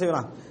ஓதினவங்களும் என்ன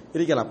செய்யலாம்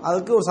இருக்கலாம்.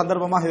 அதுக்கு ஒரு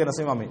சந்தர்ப்பமாக இதை என்ன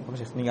செய்வோம்.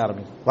 நீங்க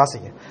ஆரம்பிங்க,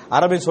 வாசிங்க.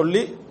 அரபி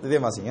சொல்லி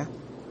இதே வாசிங்க.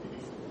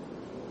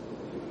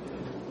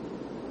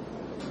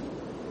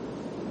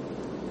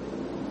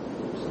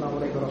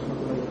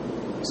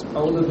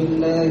 أعوذ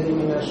بالله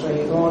من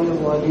الشيطان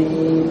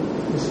الرجيم.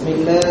 بسم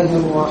الله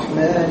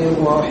الرحمن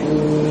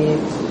الرحيم.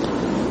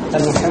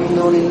 الحمد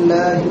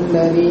لله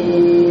الذي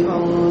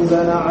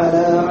أنزل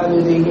على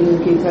عبده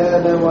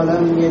الكتاب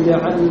ولم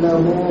يجعل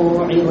له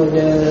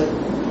عوجا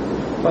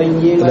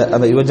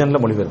அந்த யுவஜன்ல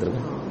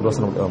மொழிபெயர்த்திருக்கு ஒரு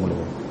வசனம்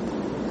மொழிபெயர்த்து.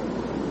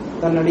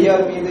 தன்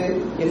அடியார் மீது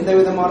எந்த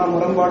விதமான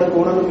முரண்பாடு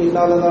கோணலும்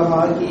இல்லாததாக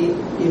ஆக்கி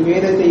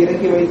இவ்வேதத்தை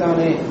இறக்கி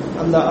வைத்தானே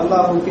அந்த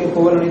அல்லாஹ்வுக்கே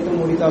புகழ்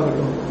அனைத்தும்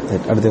முடித்தாகட்டும்.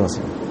 அடுத்த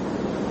வசனம்.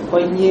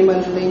 قيما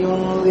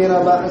لينذر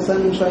بأسا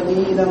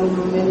شديدا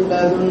من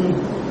لدنه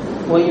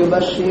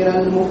ويبشر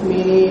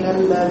المؤمنين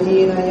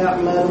الذين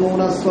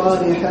يعملون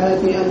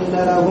الصالحات أن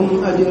لهم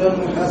أجرا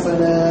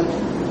حسنا.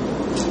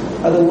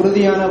 அது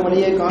உறுதியான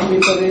வழியை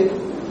காண்பிப்பது,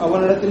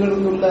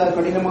 அவனிடத்திலிருந்துள்ள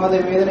கடினமான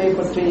வேதனை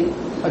பற்றி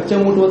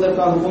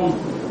அச்சமூட்டுவதற்காகவும்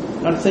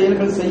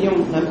நற்செயல்கள் செய்யும்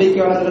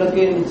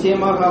நம்பிக்கையாளர்களுக்கு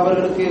நிச்சயமாக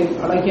அவர்களுக்கு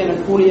அழகிய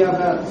நற்கூலியாக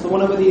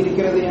சுவனபதி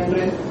இருக்கிறது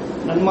என்று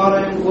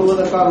நன்மாராயம்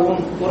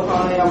கூறுவதற்காகவும்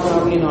குர்ஆனை அவன்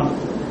அருளினான்.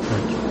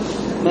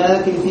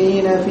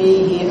 மாகிஸீன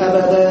ஃபீஹி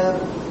அபதா,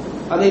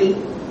 அதில்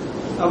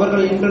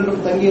அவர்கள்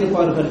என்றென்றும்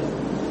தங்கியிருப்பார்கள்.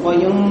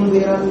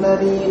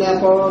 வயுன்திரல்லதீன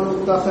காலு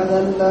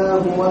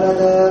தஹதல்லாஹு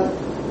வலதா,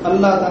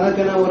 அல்லாஹ்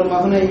தனக்கென ஒரு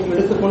மகனை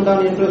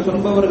எடுத்துக்கொண்டான் என்று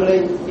சொல்பவர்களை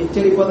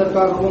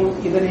எச்சரிப்பதற்காகவும்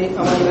இதனை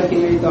அவன் இறக்கி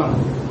வைத்தான்.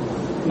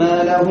 ما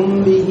لهم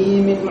به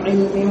من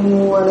علم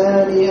ولا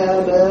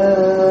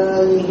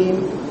لآبائهم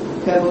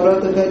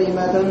كبرت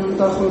كلمة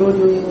تخرج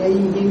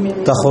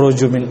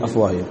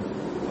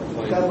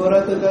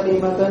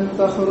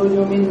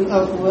من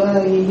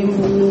أفواههم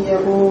إن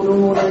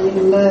يقولون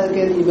إلا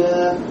كذبا.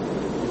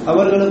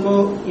 அவர்களுக்கோ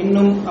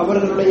இன்னும்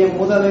அவர்களுடைய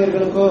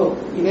மூதாதையர்களுக்கோ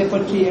இதை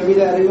பற்றி எவ்வித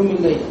அறிவும்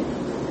இல்லை.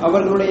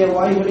 அவர்களுடைய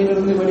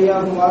வாய்களிலிருந்து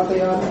வெளியாகும்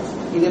வார்த்தையால்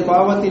இது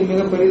பாவத்தில் மிக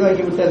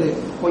பெரிதாகிவிட்டது.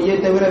 பொய்யை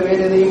தவிர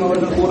வேறு எதையும்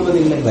அவர்கள்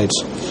கூறுவதில்லை.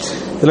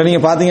 இதுல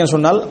நீங்க பாத்தீங்கன்னு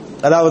சொன்னால்,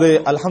 அதாவது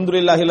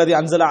அல்ஹம்துலில்லாஹி அல்லதி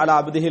அன்ஸல அலா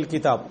அப்திஹில்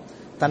கிதாப்,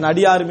 தன்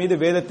அடியார் மீது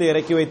வேதத்தை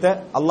இறக்கி வைத்த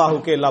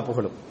அல்லாஹ்வுக்கே எல்லா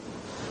புகழும்.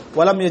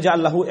 வலம்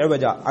யஜஅல் லஹு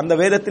இவஜா, அந்த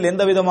வேதத்தில்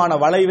எந்த விதமான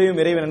வளைவையும்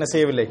இறைவன் என்ன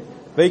செய்யவில்லை,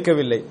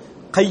 வைக்கவில்லை.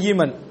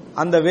 கையிமன்,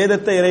 அந்த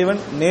வேதத்தை இறைவன்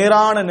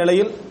நேரான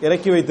நிலையில்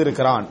இறக்கி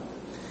வைத்திருக்கிறான்.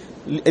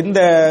 இந்த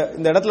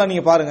இடத்துல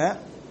நீங்க பாருங்க,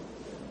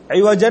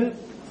 ஐவஜன்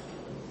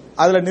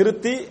அதுல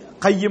நிறுத்தி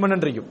கையிமன்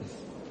என்றைக்கும்,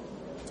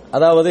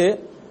 அதாவது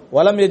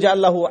வலம்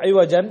யஜஅல் லஹு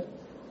ஐவஜன்,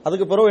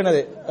 அதுக்கு பிறகு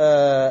என்னது,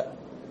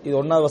 இது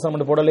ஒன்னாவது வசனம்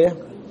மட்டும் போடலையே,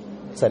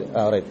 சரி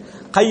ரைட்.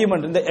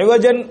 கையிமன், இந்த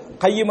இவஜன்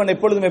கையிமன்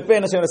எப்பொழுதும் எப்ப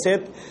என்ன செய்யணும்,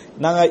 சேர்த்து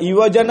நாங்க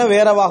இவஜன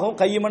வேறவாகவும்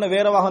கையிமன்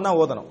வேறவாகவும் தான்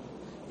ஓதணும்.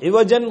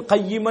 இவஜன்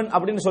கையிமன்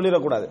அப்படின்னு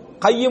சொல்லிடக்கூடாது.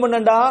 கையிமன்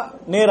என்றா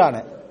நேரான,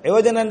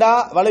 இவஜன் என்றா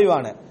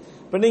வளைவான.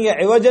 இப்ப நீங்க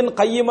இவஜன்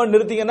கையிமன்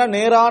நிறுத்தீங்கன்னா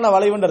நேரான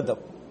வளைவுன்னு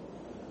அர்த்தம்.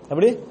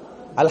 அப்படி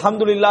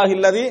அல்ஹம்துலில்லாஹி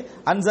அல்லதி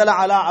அன்ஸல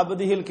அலா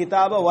அப்திஹில்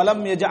கிதாப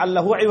வலம் யஜஅல்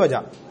லஹு இவஜா,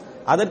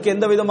 அதற்கு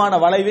எந்த விதமான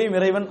வளைவையும்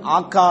இறைவன்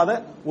ஆக்காத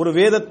ஒரு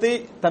வேதத்தை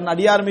தன்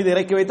அடியார் மீது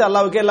இறக்கி வைத்து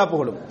அல்லாஹ்வுக்கே எல்லா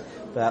புகழும்.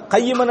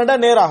 கையிமன்டா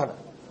நேராக,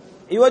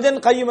 இவஜன்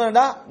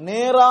கையிமன்டா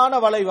நேரான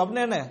வளைவு.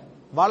 அப்படின்னு என்ன,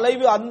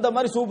 வளைவு அந்த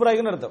மாதிரி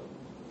சூப்பராகின்னு அர்த்தம்.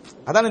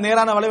 அதான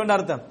நேரான வளைவு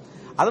அர்த்தம்.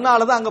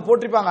 அதனாலதான் அங்க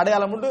போட்டிருப்பாங்க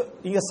அடையாளம் உண்டு,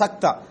 இங்க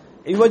சக்தா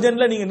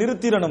இவஜன்ல நீங்க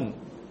நிறுத்திடணும்.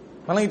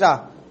 வணங்கிட்டா,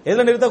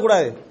 எதுல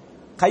நிறுத்தக்கூடாது,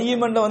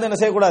 கையிமன்ல வந்து என்ன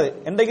செய்யக்கூடாது,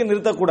 என்றைக்கும்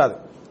நிறுத்தக்கூடாது.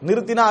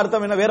 நிறுத்தினா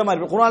அர்த்தம் என்ன வேற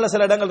மாதிரி. குர்ஆன்ல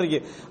சில இடங்கள் இருக்கு,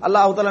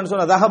 அல்லாஹ் தஆலா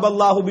சொன்னா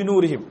தஹபல்லாஹு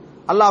பினூரிஹிம்,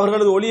 அல்லாஹ்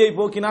அவர்களது ஒளியை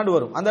போக்கினான்னு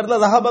வரும். அந்த இடத்துல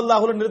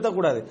தஹபல்லாஹுல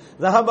நிறுத்தக்கூடாது.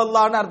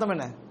 தஹபல்லாஹ்னு அர்த்தம்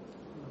என்ன,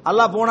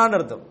 அல்லாஹ் போனான்னு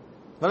அர்த்தம்.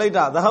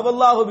 விளையாட்டா,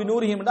 தஹபல்லாஹு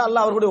பினூரிஹிம்,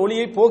 அல்லாஹ் அவர்களுடைய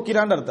ஒளியை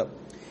போக்கினான்னு அர்த்தம்.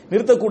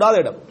 நிறுத்தக்கூடாத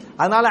இடம்.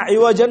 அதனால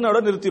ஐவஜனோட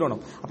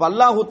நிறுத்திடணும். அப்ப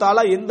அல்லாஹு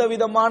தஆலா எந்த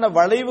விதமான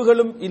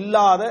வளைவுகளும்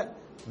இல்லாத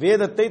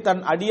வேதத்தை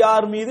தன்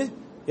அடியார் மீது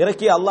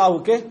இறக்கிய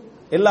அல்லாஹ்வுக்கே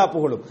எல்லா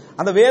புகழும்.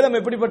 அந்த வேதம்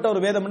எப்படிப்பட்ட ஒரு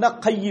வேதம் என்றால்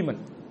கையிமன்,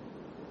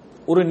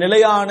 ஒரு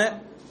நிலையான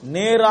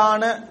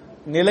நேரான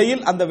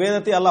நிலையில் அந்த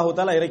வேதத்தை அல்லாஹு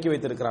தஆலா இறக்கி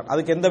வைத்திருக்கிறான்.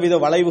 அதுக்கு எந்தவித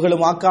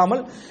வளைவுகளும்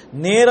ஆக்காமல்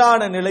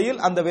நேரான நிலையில்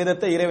அந்த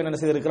வேதத்தை இறைவன் என்ன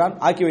செய்திருக்கிறான்,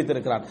 ஆக்கி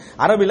வைத்திருக்கிறான்.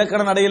 அரபு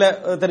இலக்கண நடையில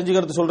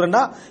தெரிஞ்சுக்கிறது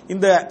சொல்றேன்னா,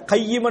 இந்த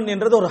கையிமன்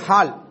என்றது ஒரு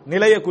ஹால்,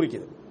 நிலையை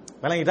குறிக்குது.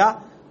 விளங்கிட்டா,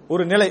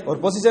 ஒரு நிலை, ஒரு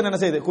பொசிஷன் என்ன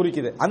செய்யுது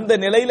குறிக்குது. அந்த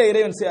நிலையில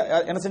இறைவன்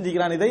என்ன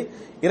செஞ்சுக்கிறான், இதை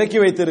இறக்கி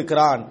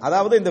வைத்திருக்கிறான்.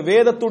 அதாவது இந்த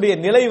வேதத்துடைய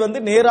நிலை வந்து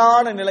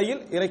நேரான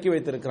நிலையில் இறக்கி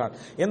வைத்திருக்கிறான்.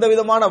 எந்த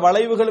விதமான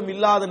வளைவுகளும்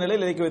இல்லாத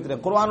நிலையில் இறக்கி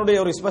வைத்திருக்கிறான். குர்ஆனுடைய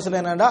ஒரு ஸ்பெஷல்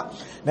என்னன்னா,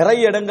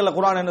 நிறைய இடங்கள்ல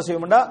குர்ஆன் என்ன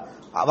செய்யும்னா,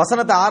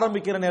 வசனத்தை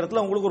ஆரம்பிக்கிற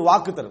நேரத்தில் உங்களுக்கு ஒரு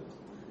வாக்கு தரும்.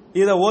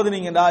 இதை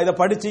ஓதுனீங்கடா, இதை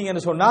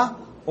படிச்சீங்கன்னு சொன்னா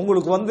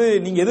உங்களுக்கு வந்து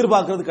நீங்க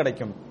எதிர்பார்க்கிறது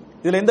கிடைக்கும்.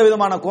 இதுல எந்த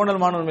விதமான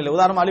கோணல் மானமும் இல்லை.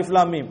 உதாரணம் அலிஃப்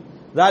லாம் மீம்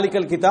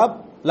ஸாலிகல் கிதாப்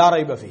லா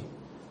ரைப ஃபீ,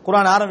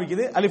 குர்ஆன்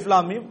ஆரம்பிக்குது அலிஃப்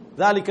லாம் மீம்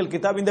ஸாலிகல்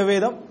கிதாப், இந்த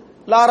வேதம்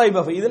லா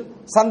ரைப ஃபீ, இதில்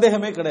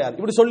சந்தேகமே கிடையாது.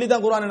 இப்படி சொல்லி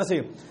தான் குர்ஆன் என்ன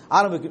செய்யும்,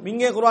 ஆரம்பிக்கும்.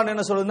 இங்கே குர்ஆன்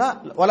என்ன சொல்லுதுன்னா,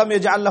 வலம்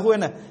யஜஅல் லஹு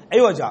என்ன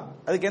ஐவஜா,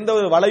 அதுக்கு எந்த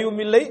ஒரு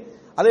வளைவும் இல்லை.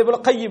 அதே போல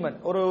கையிமன்,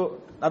 ஒரு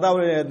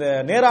அதாவது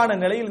நேரான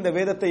நிலையில் இந்த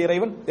வேதத்தை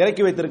இறைவன்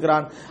இறக்கி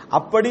வைத்திருக்கிறான்.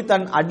 அப்படி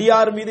தன்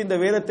அடியார் மீது இந்த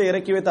வேதத்தை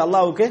இறக்கி வைத்த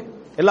அல்லாஹ்வுக்கே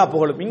எல்லா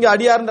புகழும். இங்க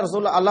அடியார்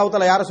அல்லாஹ்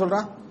தஆலா யாரை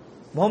சொல்றான்,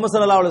 முஹம்மது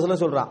ஸல்லல்லாஹு அலைஹி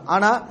வஸல்லம் சொல்றான்.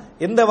 ஆனா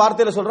எந்த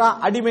வார்த்தையில சொல்றான்,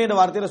 அடிமை என்ற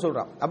வார்த்தையில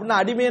சொல்றான்.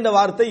 அப்படின்னா அடிமை என்ற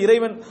வார்த்தை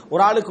இறைவன்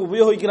ஒரு ஆளுக்கு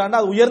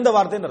உபயோகிக்கிறான்னா அது உயர்ந்த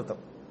வார்த்தைன்னு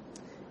அர்த்தம்.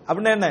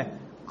 அப்படின்னா என்ன,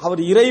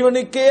 அவர்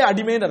இறைவனுக்கே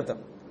அடிமைன்னு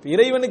அர்த்தம்.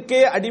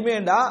 இறைவனுக்கே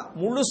அடிமைண்டா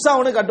முழுசா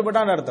அவனுக்கு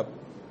கட்டுப்பட்டான்னு அர்த்தம்.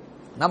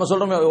 நம்ம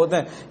சொல்றோம்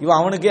இவன்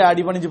அவனுக்கே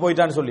அடிபணிஞ்சு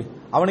போயிட்டான்னு சொல்லி,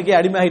 அவனுக்கே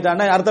அடிமை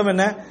ஆகிட்டான்னா அர்த்தம்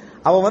என்ன,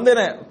 அவன் வந்து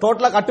என்ன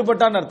டோட்டலா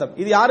கட்டுப்பட்டான்னு அர்த்தம்.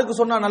 இது யாருக்கு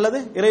சொன்னா நல்லது,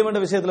 இறைவன்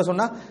விஷயத்துல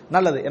சொன்னா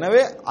நல்லது.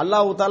 எனவே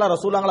அல்லாஹ் தஆலா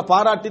ரசூலாங்களை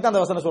பாராட்டி தான்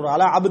அந்த வசனம் சொல்றான்,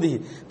 அலா அப்திஹி,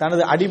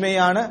 தனது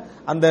அடிமையான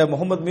அந்த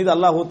முஹம்மது மீது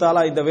அல்லாஹ்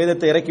தஆலா இந்த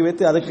வேதத்தை இறக்கி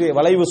வைத்து அதுக்கு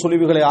வளைவு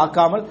சுழிவுகளை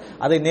ஆக்காமல்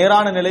அதை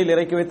நேரான நிலையில்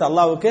இறக்கி வைத்து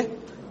அல்லாஹ்வுக்கு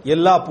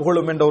எல்லா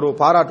புகழும் என்ற ஒரு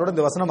பாராட்டோட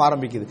இந்த வசனம்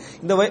ஆரம்பிக்குது.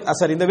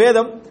 இந்த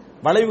வேதம்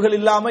வளைவுகள்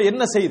இல்லாம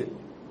என்ன செய்து,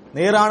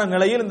 நேரான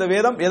நிலையில் இந்த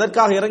வேதம்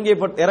எதற்காக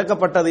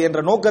இறக்கப்பட்டது என்ற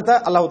நோக்கத்தை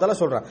அல்லாஹ் தஆலா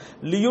சொல்றான்.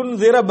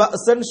 லியுன்ஸிர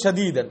பஅஸன்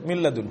ஷதீதன்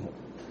மின் லதுன்ஹு,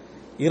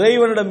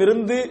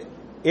 இறைவனிடமிருந்து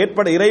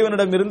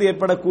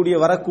ஏற்படக்கூடிய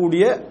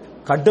வரக்கூடிய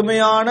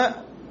கடுமையான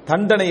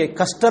தண்டனையை,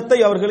 கஷ்டத்தை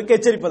அவர்களுக்கு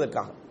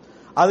எச்சரிப்பதற்காக.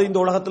 அது இந்த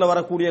உலகத்தில்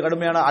வரக்கூடிய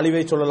கடுமையான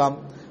அழிவை சொல்லலாம்,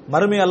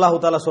 மறுமை அல்லாஹு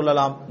தாலா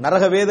சொல்லலாம்,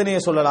 நரக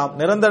வேதனையை சொல்லலாம்,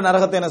 நிரந்தர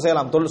நரகத்தை என்ன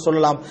செய்யலாம்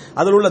சொல்லலாம்,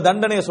 அதில் உள்ள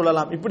தண்டனையை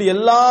சொல்லலாம். இப்படி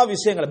எல்லா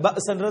விஷயங்களும்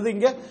பஸ்ன்றது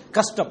இங்க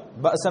கஷ்டம்.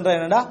 பஸ் என்ற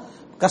என்னடா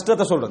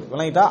கஷ்டத்தை சொல்றது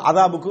விளங்கிட்டா,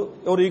 அதாபுக்கு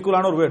ஒரு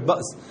ஈக்குவலான ஒரு வேர்ட்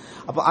பஸ்.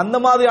 அப்ப அந்த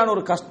மாதிரியான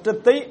ஒரு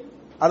கஷ்டத்தை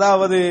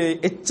அதாவது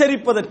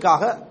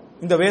எச்சரிப்பதற்காக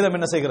இந்த வேதம்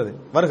என்ன செய்கிறது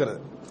வருகிறது.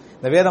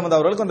 இந்த வேதம் வந்து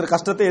அவர்களுக்கு அந்த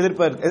கஷ்டத்தை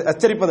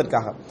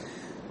எச்சரிப்பதற்காக.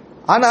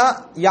 ஆனா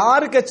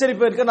யாருக்கு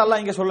எச்சரிப்பதற்கு நல்லா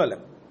இங்க சொல்லல,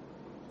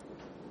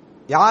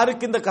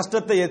 யாருக்கு இந்த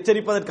கஷ்டத்தை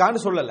எச்சரிப்பதற்காக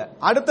சொல்லல.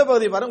 அடுத்த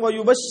பகுதி பாருங்க,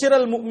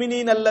 யுபஷ்ஷிரல்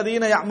முஃமினீன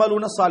அல்லதீன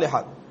யஅமலூன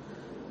ஸாலிஹாத்.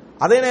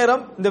 அதே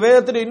நேரம் இந்த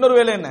வேதத்தின் இன்னொரு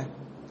வேலை என்ன,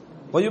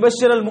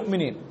 யுபஷ்ஷிரல்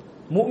முஃமினீன்,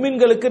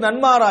 முஃமின்களுக்கு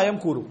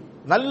நன்மாராயம் கூறும்,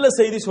 நல்ல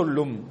செய்தி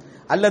சொல்லும்.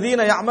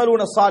 அல்லதீன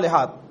யஅமலூன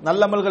ஸாலிஹாத்,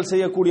 நல்லமல்கள்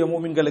செய்யக்கூடிய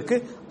முஃமின்களுக்கு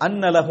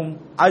அன்னலஹும்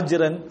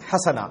அஜ்ரன்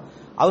ஹஸனா,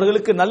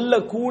 அவர்களுக்கு நல்ல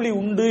கூலி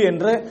உண்டு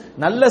என்ற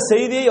நல்ல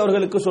செய்தியை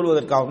அவர்களுக்கு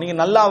சொல்வதற்காகும். நீங்க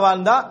நல்லா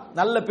வாழ்ந்தா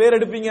நல்ல பேர்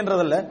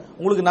எடுப்பீங்கன்றதல்ல,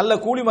 உங்களுக்கு நல்ல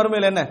கூலி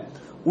மறுமையில் என்ன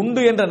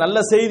உண்டு என்ற நல்ல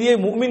செய்தியை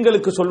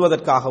முஃமின்களுக்கு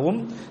சொல்வதற்காகவும்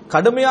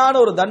கடுமையான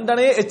ஒரு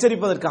தண்டனையை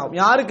எச்சரிப்பதற்காகவும்.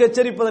 யாருக்கு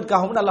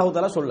எச்சரிப்பதற்காகவும் அல்லாஹ்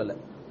தஆலா சொல்லல.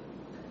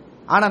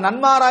 ஆனா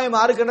நன்மாராயம்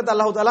யாருக்கு என்ன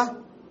அல்லாஹ் தஆலா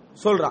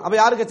சொல்றான். அப்ப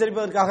யாருக்கு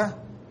எச்சரிப்பதற்காக?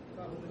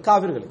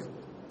 காபிர்களுக்கு.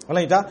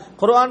 விளங்கிட்டா,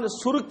 குர்ஆன்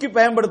சுருக்கி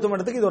பயன்படுத்தும்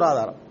இடத்துக்கு இது ஒரு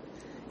ஆதாரம்.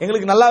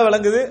 எங்களுக்கு நல்லா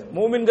விளங்குது,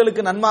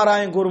 மூமின்களுக்கு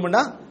நன்மாராயம்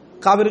கூறும்னா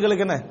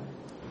காபிர்களுக்கு என்ன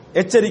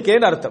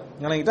எச்சரிக்கைன்னு அர்த்தம்.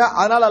 விளங்கிட்டா,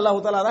 அதனால அல்லாஹ்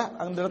தஆலா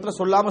அந்த இடத்துல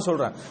சொல்லாம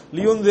சொல்றான்,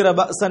 லியுன்திர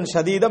பஸன்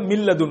ஷதீதம்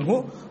மின் லதுன்ஹு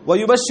வ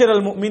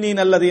யுபஷ்ஷிரல்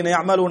முஃமினீன அல்லதீன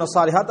யஅமலூன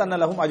ஸாலிஹாத் அன்ன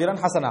லஹும்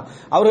அஜ்ரன் ஹஸனா,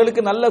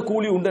 அவர்களுக்கு நல்ல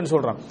கூலி உண்டுன்னு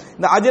சொல்றான்.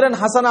 இந்த அஜ்ரன்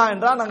ஹஸனா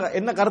என்றால் நாங்க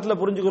என்ன கருத்துல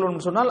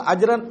புரிஞ்சுக்கணும்னு சொன்னால்,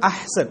 அஜ்ரன்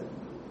அஹ்சன்,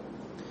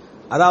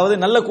 அதாவது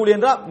நல்ல கூலி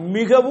என்றால்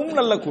மிகவும்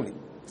நல்ல கூலி,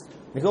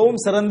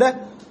 மிகவும் சிறந்த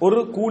ஒரு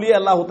கூலியை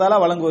அல்லாஹ் தஆலா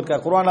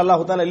வழங்குவார். குர்ஆன்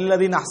அல்லாஹ் தஆலா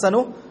இல்லதீன அஹ்ஸனு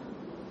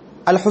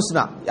அல்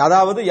ஹுஸ்னா,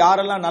 அதாவது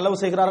யாரெல்லாம் நல்லவு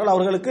செய்கிறார்களோ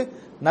அவர்களுக்கு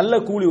நல்ல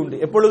கூலி உண்டு.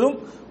 எப்பொழுதும்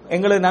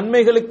எங்களது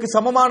நன்மைகளுக்கு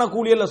சமமான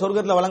கூலி அல்ல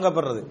சொர்க்கத்தில்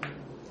வழங்கப்படுறது,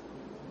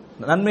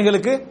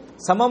 நன்மைகளுக்கு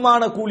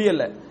சமமான கூலி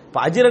அல்ல. இப்ப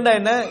அஜ்ரண்டா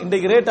என்ன,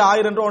 இன்றைக்கு ரேட்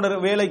 1000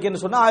 ரூபாய்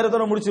வேலைக்குன்னு சொன்னா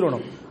 1000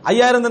 முடிச்சிடணும்.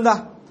 5000 தந்தா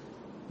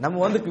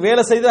நம்ம வந்து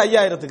வேலை செய்து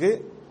 5000க்கு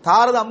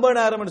தாரது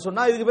 50000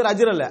 சொன்னா இதுக்கு பேர்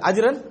அஜ்ர் அல்ல,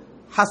 அஜ்ரன்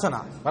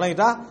ஹசனா.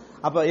 வழங்கிட்டா.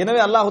 அப்ப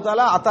எனவே அல்லாஹ்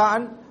தஆலா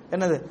அதான்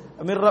என்னது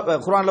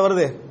குர்ஆன்ல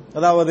வருது,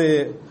 அதாவது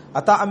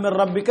அத்தா மிர்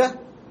ரப்பிக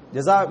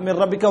ஜஸா மிர்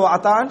ரப்பிக வ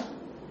அதான்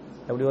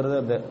எப்படி வருது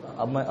அந்த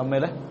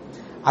அம்மையில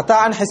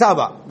அதான்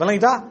ஹிசாபா.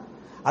 விளங்கிட்டா,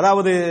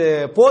 அதாவது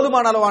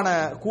போதுமான அளவான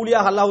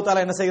கூலியாக அல்லாஹ்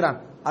தஆலா என்ன செய்கிறான்,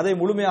 அதை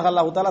முழுமையாக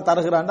அல்லாஹ் தஆலா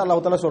தருகிறான்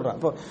அல்லாஹ் தஆலா சொல்றான்.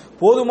 இப்போ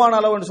போதுமான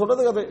அளவுன்னு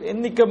சொல்றது அது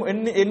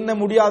எண்ண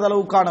முடியாத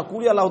அளவுக்கான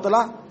கூலி அல்லாஹ்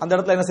தஆலா அந்த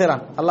இடத்துல என்ன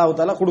செய்யறான், அல்லாஹ்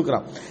தஆலா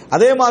கொடுக்குறான்.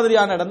 அதே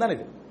மாதிரியான இடம் தான்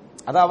இது.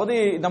 அதாவது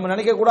நம்ம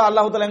நினைக்க கூட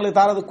அல்லாஹ் தஆலா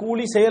எங்களுக்கு தரது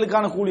கூலி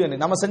செயலுக்கான கூலி என்ன,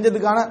 நம்ம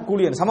செஞ்சதுக்கான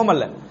கூலி என்ன சமம்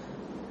அல்ல,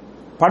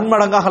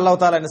 பன்மடங்காக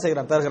அல்லாஹ் தஆலா என்ன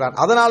செய்கிறான் தருகிறான்.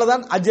 அதனால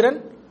தான் அஜ்ரன்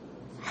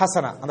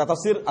ஹசனா, அந்த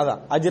தஃசீர்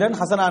அதான் அஜ்ரன்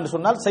ஹசனா என்று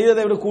சொன்னால்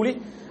செய்ததை விட கூலி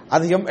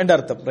அதிகம் என்ற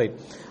அர்த்தம். ரைட்.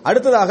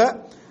 அடுத்ததாக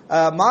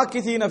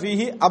மாகிசீன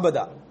ஃபீஹி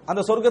அபதா,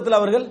 அந்த சொர்க்கத்தில்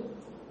அவர்கள்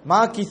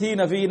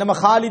மாகிசீன ஃபீஹி, நம்ம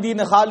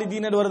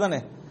ஹாலிதீன வருதானே,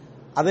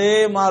 அதே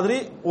மாதிரி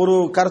ஒரு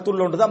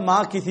கருத்துள்ள ஒன்று தான்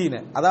மாகிசீன,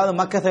 அதாவது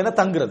மக்கசேன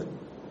தங்குறது.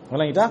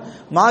 விளங்கிட்டா,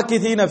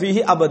 மாகிசீன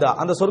ஃபீஹி அபதா,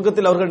 அந்த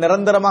சொர்க்கத்தில் அவர்கள்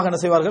நிரந்தரமாக என்ன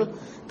செய்வார்கள்,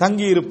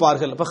 தங்கி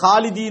இருப்பார்கள். இப்ப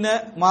ஹாலிதீன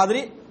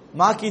மாதிரி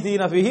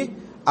மாகிசீன ஃபீஹி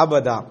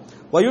அபதா.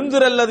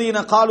 வயுன்திரல்லதீன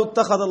காலு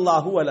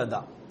தஹதல்லாஹு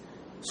வலதா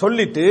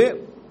சொல்லிட்டு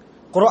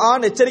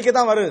குர்ஆன் எச்சரிக்கை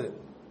தான் வருது.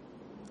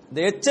 இந்த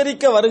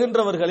எச்சரிக்கை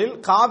வருகின்றவர்களில்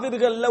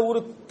காபிர்கள்ல ஒரு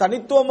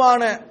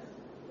தனித்துவமான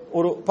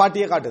ஒரு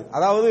பாட்டியை காட்டுது,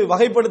 அதாவது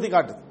வகைப்படுத்தி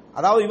காட்டுது.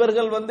 அதாவது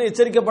இவர்கள் வந்து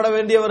எச்சரிக்கப்பட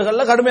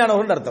வேண்டியவர்கள்ல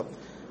கடுமையானவர்கள் அர்த்தம்.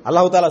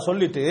 அல்லாஹ் தஆலா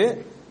சொல்லிட்டு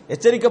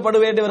எச்சரிக்கப்பட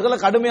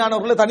வேண்டியவர்கள்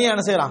கடுமையானவர்களை தனியா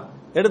என்ன செய்யறான்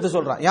எடுத்து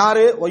சொல்றான்.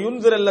 யாரு?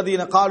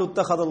 வயுன்திரல்லதீன காலு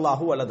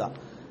தஹதல்லாஹு வலதா,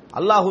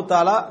 அல்லாஹ்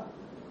தஆலா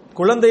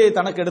குழந்தையை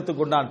தனக்கு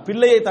எடுத்துக்கொண்டான்,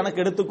 பிள்ளையை தனக்கு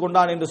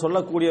எடுத்துக்கொண்டான் என்று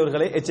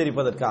சொல்லக்கூடியவர்களை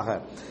எச்சரிப்பதற்காக.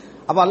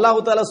 அப்ப அல்லாஹ்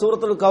தஆலா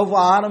சூரத்துல் கஹ்ஃப்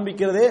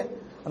ஆரம்பிக்கிறதே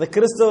அந்த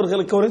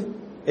கிறிஸ்தவர்களுக்கு ஒரு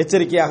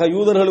எச்சரிக்கையாக,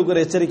 யூதர்களுக்கு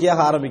ஒரு எச்சரிக்கையாக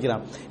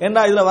ஆரம்பிக்கிறான்.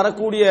 ஏன்னா இதுல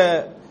வரக்கூடிய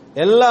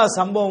எல்லா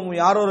சம்பவமும்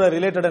யாரோட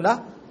ரிலேட்டடா,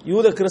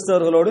 யூத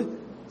கிறிஸ்தவர்களோடு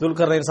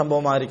துல்கர்னைன்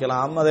சம்பவமாக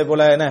இருக்கலாம், அதே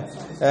போல என்ன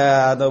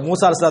அந்த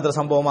மூசா அலைஹிஸ்ஸலாத்து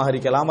சம்பவமாக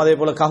இருக்கலாம், அதே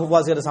போல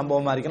கஹ்ஃபாசியர்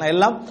சம்பவமாக இருக்கலாம்,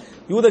 எல்லாம்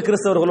யூத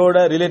கிறிஸ்தவர்களோட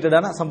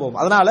ரிலேட்டடான சம்பவம்.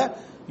 அதனால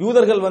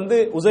யூதர்கள் வந்து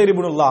உஸைர்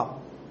இப்னுல்லாஹ்,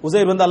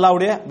 உஸைர் வந்து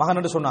அல்லாஹ்வுடைய மகன்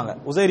என்று சொன்னாங்க.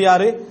 உஸைர்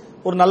யாரு?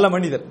 ஒரு நல்ல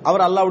மனிதர்,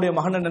 அவர் அல்லாஹ்வுடைய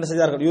மகன் என்று என்ன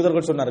செய்தார்கள்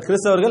யூதர்கள் சொன்னார்கள்.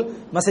 கிறிஸ்தவர்கள்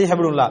மஸீஹ்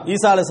இப்னுல்லாஹ்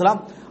ஈசா அலைஹிஸ்ஸலாம்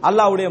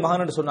அல்லாஹ்வுடைய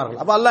மகன் என்று சொன்னார்கள்.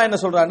 அப்ப அல்லாஹ் என்ன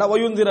சொல்றாருன்னா,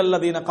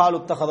 வயுன்திரல்லதீன காலு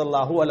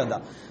தஹதல்லாஹு வலதா,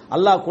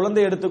 அல்லாஹ்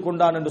குழந்தை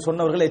எடுத்துக்கொண்டான் என்று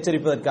சொன்னவர்களை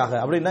எச்சரிப்பதற்காக.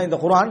 அப்படின்னா இந்த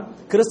குர்ஆன்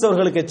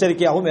கிறிஸ்தவர்களுக்கு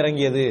எச்சரிக்கையாகவும்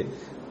இறங்கியது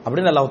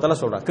அப்படின்னு அல்லாஹ் தஆலா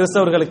சொல்றார்.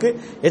 கிறிஸ்தவர்களுக்கு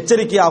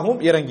எச்சரிக்கையாகவும்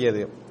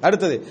இறங்கியது.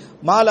 அடுத்தது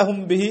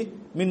மாலஹும் பிஹி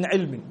மின்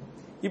இல்மின்,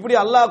 இப்படி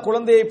அல்லாஹ்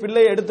குழந்தையை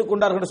பிள்ளையை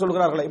எடுத்துக்கொண்டார்கள்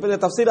சொல்கிறார்கள். இப்ப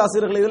தஃசீர்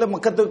ஆசிரியர்கள் இதுல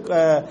மக்கத்து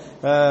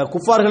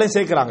குஃபார்களையும்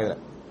சேர்க்கிறாங்க. இதுல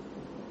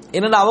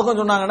என்னன்னா அவங்க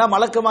சொன்னாங்கன்னா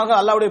மலக்குமார்கள்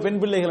அல்லாஹ்வுடைய பெண்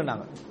பிள்ளைகள்,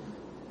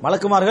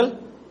 மலக்குமார்கள்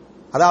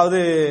அதாவது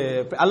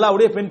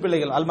அல்லாஹ்வுடைய பெண்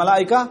பிள்ளைகள், அல்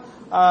மலாயிகா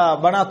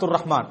பனாத்துர்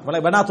ரஹ்மான்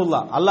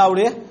பனாத்துல்லாஹ்,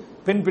 அல்லாஹ்வுடைய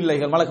பெண்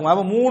பிள்ளைகள்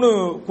மலக்குமார். 3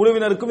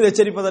 குழுவினருக்கும் இதை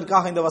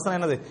எச்சரிப்பதற்காக இந்த வசனம்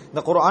என்னது,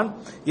 இந்த குர்ஆன்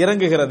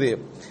இறங்குகிறது.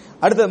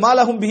 அடுத்து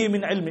மாலஹும் பிஹி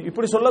மின் இல்மி,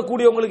 இப்படி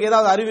சொல்லக்கூடிய உங்களுக்கு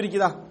ஏதாவது அறிவு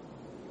இருக்குதா?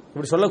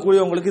 இப்படி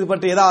சொல்லக்கூடியவங்களுக்கு இது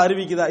பற்றி ஏதாவது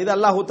அறிவிக்குதா? இது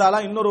அல்லாஹ் தஆலா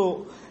இன்னொரு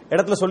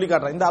இடத்துல சொல்லி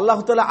காட்டுறான். இந்த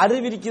அல்லாஹ் தஆலா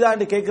அறிவிக்குதா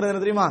என்று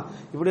கேட்கறது தெரியுமா?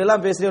 இப்படி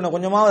எல்லாம் பேசுறேன்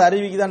கொஞ்சமாவது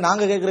அறிவிக்குதா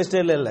நாங்க கேட்கிற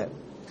ஸ்டைல்ல இல்ல.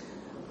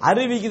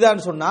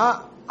 அறிவிக்குதான்னு சொன்னா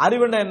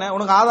அறிவுன்னா என்ன?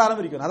 உனக்கு ஆதாரம்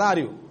இருக்கணும், அதான்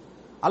அறிவு.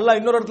 அல்லாஹ்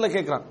இன்னொரு இடத்துல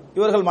கேட்கிறான்,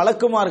 இவர்கள்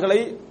மலக்குமார்களை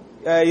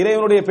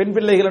இறைவனுடைய பெண்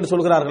பிள்ளைகள் என்று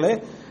சொல்கிறார்களே,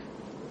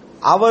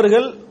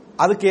 அவர்கள்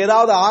அதுக்கு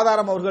ஏதாவது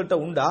ஆதாரம் அவர்கள்ட்ட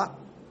உண்டா,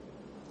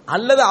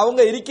 அல்லது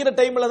அவங்க இருக்கிற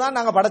டைம்ல தான்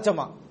நாங்க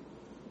படைச்சோமா,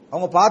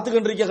 அவங்க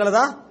பார்த்துக்கிட்டு இருக்கல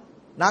தான்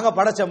நாங்க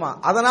படைச்சோமா,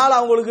 அதனால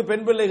அவங்களுக்கு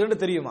பெண்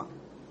பிள்ளைகள் தெரியுமா?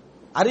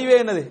 அறிவே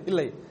என்னது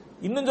இல்லை.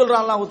 இன்னும்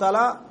சொல்றான் அல்லாஹ்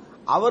தஆலா,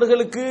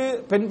 அவர்களுக்கு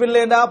பெண்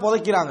பிள்ளைண்டா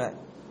புதைக்கிறாங்க,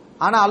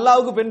 ஆனா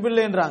அல்லாஹ்வுக்கு பெண்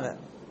பிள்ளைன்றாங்க.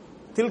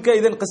 தில்க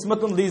இதன்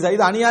கிஸ்மத்துன் தீஸா,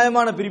 இது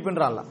அநியாயமான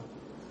பிரிப்புன்றான் அல்லாஹ்.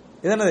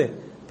 இது என்னது?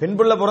 பெண்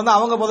பிள்ளை பிறந்தா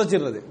அவங்க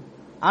புதைச்சிடுறது,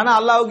 ஆனா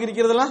அல்லாஹ்வுக்கு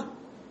இருக்கிறதெல்லாம்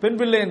பெண்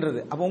பிள்ளைன்றது.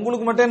 அப்ப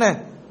உங்களுக்கு மட்டும் என்ன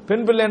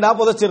பெண் பிள்ளைண்டா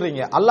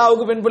புதைச்சிடுறீங்க,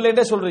 அல்லாஹ்வுக்கு பெண்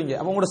பிள்ளைண்டே சொல்றீங்க.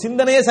 அப்ப உங்களோட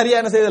சிந்தனையே சரியா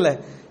என்ன செய்யல,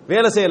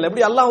 வேலை செய்யல.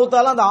 எப்படி அல்லாஹ்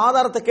தஆலா அந்த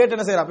ஆதாரத்தை கேட்டு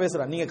என்ன செய்யறா,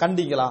 பேசுறா. நீங்க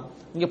கண்டீங்களா,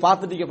 நீங்க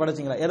பார்த்துட்டீங்க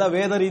படைச்சீங்களா, ஏதாவது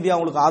வேத ரீதியா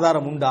உங்களுக்கு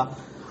ஆதாரம் உண்டா,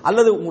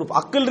 அல்லது உங்களுக்கு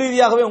அக்கல்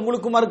ரீதியாகவே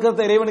உங்களுக்கு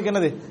மறுக்கிறத இறைவனுக்கு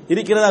என்னது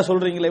இருக்கிறதா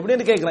சொல்றீங்களா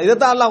எப்படின்னு கேட்கிறேன்.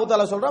 இதைத்தான் அல்லாஹ்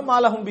தஆலா சொல்றான்,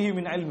 மாலஹும் பிஹி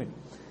மின் இல்மின்,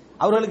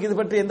 அவர்களுக்கு இது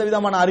பற்றி எந்த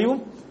விதமான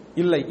அறிவும்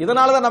இல்லை.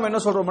 இதனாலதான் நம்ம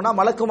என்ன சொல்றோம்னா,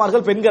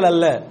 மலக்குமார்கள் பெண்கள்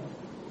அல்ல,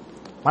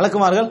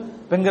 மலக்குமார்கள்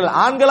பெண்கள்.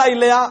 ஆண்களா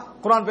இல்லையா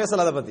குர்ஆன்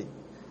பேசல, அதை பத்தி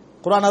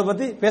குர்ஆன் அதை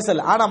பத்தி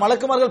பேசல. ஆனா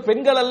மலக்குமார்கள்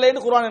பெண்கள்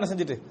அல்லன்னு குர்ஆன் என்ன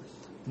செஞ்சுட்டு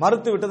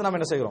மறுத்து விட்டது நம்ம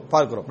என்ன செய்கிறோம்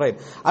பார்க்கிறோம். ரைட்.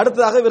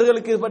 அடுத்ததாக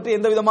இவர்களுக்கு இது பற்றி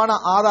எந்த விதமான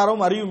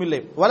ஆதாரமும் அறிவும் இல்லை.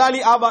 வலாலி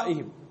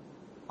ஆபாஇஹிம்,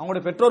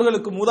 அவங்களுடைய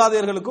பெற்றோர்களுக்கும்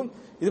மூதாதையர்களுக்கும்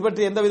இது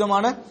பற்றி எந்த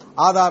விதமான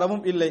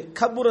ஆதாரமும் இல்லை.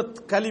 கபுரத்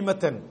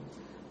கலிமத்தன்,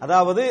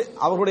 அதாவது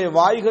அவர்களுடைய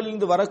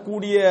வாய்களிலிருந்து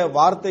வரக்கூடிய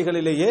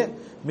வார்த்தைகளிலேயே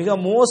மிக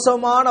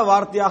மோசமான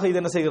வார்த்தையாக இது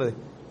என்ன செய்கிறது,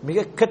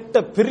 மிக கெட்ட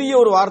பெரிய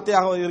ஒரு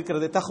வார்த்தையாக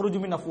இருக்கிறது. தஹ்ருஜு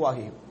மின்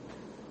அஃப்வாஹிஹிம்,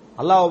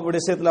 அல்லாஹ்வுடைய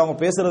விஷயத்தில் அவங்க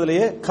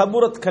பேசுறதுலேயே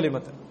கபுரத்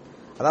கலிமத்தன்,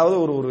 அதாவது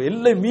ஒரு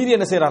எல்லை மீறி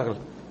என்ன செய்கிறார்கள்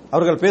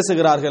அவர்கள்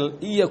பேசுகிறார்கள்.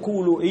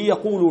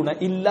 இயகூலுன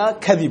இல்லா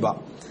கதிபா,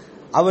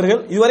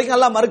 அவர்கள் இதுவரைக்கும்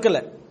அல்லாஹ் மறுக்கல,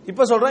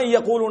 இப்ப சொல்றேன்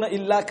இயகூலுன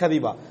இல்லா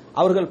கதிபா,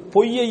 அவர்கள்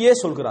பொய்யையே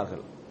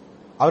சொல்கிறார்கள்,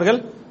 அவர்கள்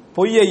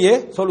பொய்யையே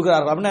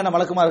சொல்கிறார்கள். அப்படின்னா என்ன,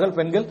 மலக்குமார்கள்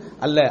பெண்கள்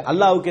அல்ல,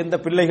 அல்லாஹ்வுக்கு எந்த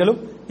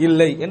பிள்ளைகளும்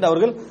இல்லை என்று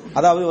அவர்கள்,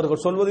 அதாவது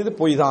அவர்கள் சொல்வது இது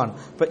பொய் தான்.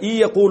 இப்ப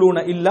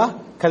இயகூலுன இல்லா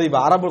கதிபா,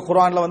 அரபு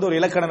குர்ஆன்ல ஒரு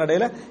இலக்கண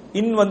நடையில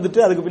இன் வந்துட்டு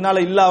அதுக்கு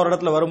பின்னால இல்லா ஒரு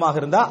இடத்துல வருமாக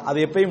இருந்தா அது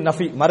எப்பயும்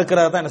நஃபி,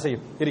 மறுக்கிறதா தான் என்ன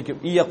செய்யும் இருக்கும்.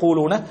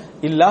 இயகூலுன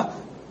இல்லா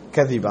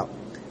கதிபா.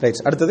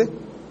 ரைட். அடுத்தது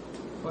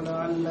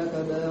وَلَعَلَّكَ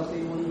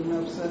بَاخِعٌ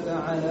نَفْسَكَ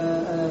عَلَى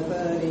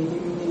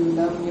آثَارِهِمْ إِن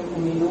لَّمْ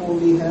يُؤْمِنُوا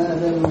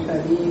بِهَذَا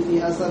الْحَدِيثِ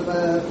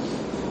أَسَفًا,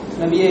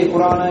 நபியே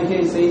குர்ஆனாகிய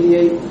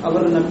செய்தியை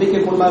அவர்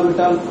நம்பிக்கை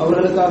கொள்ளாவிட்டால்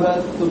அவர்களுக்காக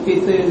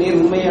துப்பித்து நீர்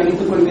உண்மையை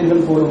அளித்துக்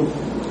கொள்வீர்கள் போலும்.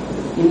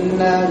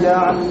 إِنَّا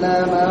جَعَلْنَا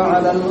مَا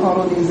عَلَى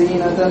الْأَرْضِ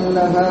زِينَةً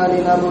لَهَا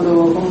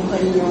لِنَبْلُوَهُمْ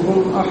أَيُّهُمْ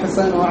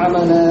أَحْسَنُ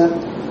عَمَلًا,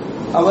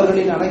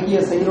 அவர்களின் அழகிய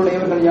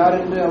செயலுடையவர்கள் யார்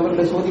என்று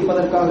அவர்களை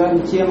சோதிப்பதற்காக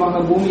நிச்சயமாக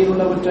பூமியில்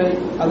உள்ளவற்றை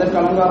அதற்கு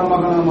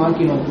அலங்காரமாக நாம்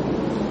ஆக்கினோம்.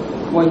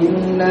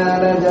 وَإِنَّا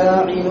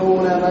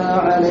لَجَاعِلُونَ مَا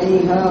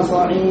عَلَيْهَا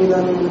صَعِيدًا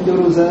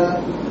جُرُزًا,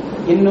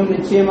 இன்னும்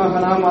நிச்சயமாக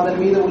நாம் அதன்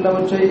மீது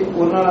உள்ளவற்றை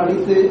ஒரு நாள்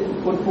அழித்து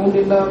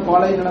பூண்டில்லா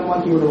பாலை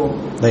நிலமாக்கி விடுவோம்.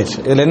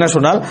 இதுல என்ன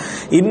சொன்னால்,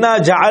 இன்னா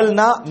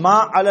ஜஅல்னா மா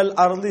அலல்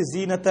அர்தி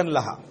ஜீனத்தன்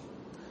லஹா,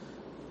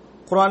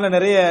 குர்ஆன்ல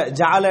நிறைய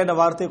ஜஅல என்ற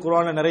வார்த்தை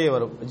குர்ஆன்ல நிறைய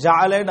வரும்.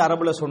 ஜஅல என்ற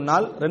அரபுல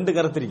சொன்னால் ரெண்டு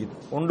கருத்து இருக்குது,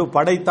 ஒன்று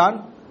படைத்தான்,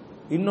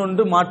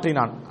 இன்னொன்று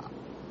மாற்றினான்,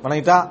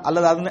 வணங்கிட்டா,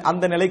 அல்லது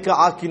அந்த நிலைக்கு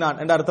ஆக்கினான்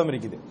என்ற அர்த்தம்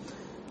இருக்குது.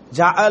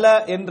 ஜஅல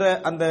என்ற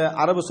அந்த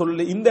அரபு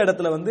சொல்லி இந்த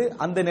இடத்துல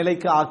அந்த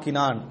நிலைக்கு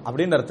ஆக்கினான்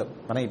அப்படின்னு அர்த்தம்,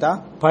 வணங்கிட்டா,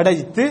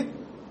 படைத்து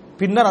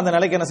பின்னர் அந்த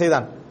நிலைக்கு என்ன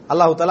செய்தான்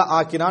அல்லாஹ் தஆலா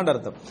ஆக்கினான்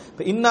அர்த்தம்.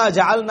 இன்னா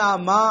ஜஅல்னா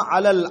மா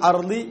அலல்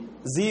அர்தி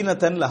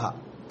ஜீனத்தன் லஹா,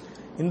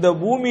 இந்த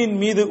பூமியின்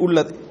மீது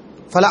உள்ளது.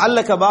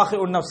 فَلَعَلَّكَ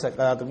بَاخِعٌ نَفْسَكَ,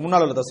 அதுக்கு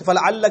முன்னால உள்ள தஃசீர்,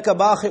 فَلَعَلَّكَ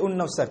بَاخِعٌ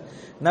نَفْسَكَ,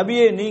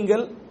 நபியே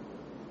நீங்கள்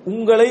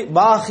உங்களை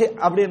பாஹி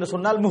அப்படி என்று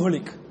சொன்னால்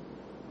முஹ்லிக்,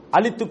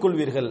 அழித்துக்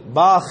கொள்வீர்கள்.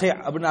 பாஹி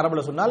அப்படின்னு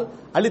அரபுல சொன்னால்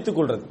அழித்துக்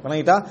கொள்றது,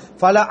 வணங்கிட்டா.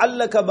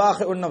 فَلَعَلَّكَ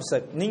بَاخِعٌ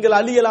نَفْسَكَ, நீங்கள்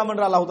அழியலாம்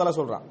என்று அல்லாஹ் தஆலா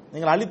சொல்றான்,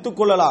 நீங்கள் அழித்துக்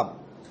கொள்ளலாம்.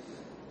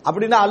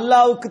 அப்படின்னா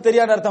அல்லாஹ்வுக்கு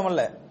தெரியாத அர்த்தம்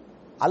அல்ல,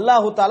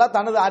 அல்லாஹ் தஆலா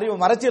தனது அறிவை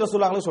மறைச்சி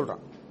ரசூலுல்லாஹ்களுக்கு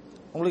சொல்றான்.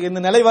 உங்களுக்கு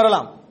இந்த நிலை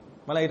வரலாம்,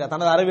 வணங்கிட்டா,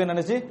 தனது அறிவை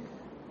நினைச்சு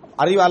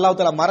அறிவு அல்லாஹ்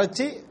தஆலா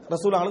மறைச்சி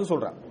ரசூலுல்லாஹ்களுக்கு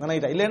சொல்றான்,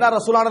 வணங்கிட்டா. இல்லைன்னா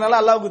ரசூலுல்லாஹ்வுடைய நிலை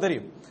அல்லாஹ்வுக்கு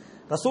தெரியும்,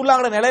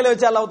 ரசூலுல்லாஹ்வுடைய நிலையில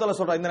வச்சு அல்லாஹ் தஆலா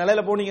சொல்றான், இந்த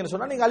நிலையில போனீங்கன்னு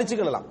சொன்னா நீங்க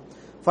அழிச்சுக்கலாம்.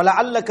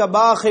 فَلَعَلَّكَ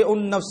بَاخِعٌ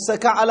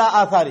نَفْسَكَ عَلَى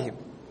آثَارِهِمْ,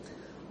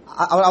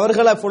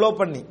 அவர்களை ஃபாலோ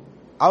பண்ணி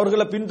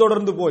அவர்களை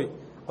பின்தொடர்ந்து போய்,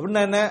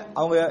 அப்படின்னா என்ன,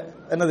 அவங்க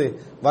என்னது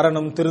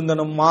வரணும்,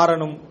 திருந்தணும்,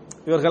 மாறணும்,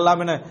 இவர்கள்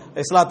எல்லாம் என்ன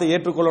இஸ்லாத்தை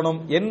ஏற்றுக்கொள்ளணும்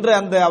என்ற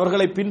அந்த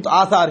அவர்களை பின்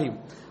ஆசாரியும்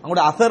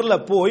அவங்களுடைய அசர்ல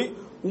போய்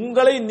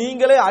உங்களை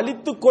நீங்களே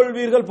அழித்துக்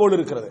கொள்வீர்கள் போல்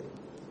இருக்கிறது,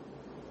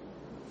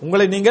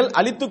 உங்களை நீங்கள்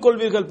அழித்துக்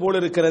கொள்வீர்கள் போல்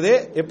இருக்கிறதே.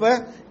 எப்ப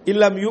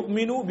இல்லம்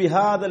யுமினு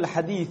பிஹாதல்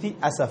ஹதீஸி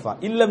அஸஃபா,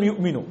 இல்லம்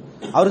யுமினு,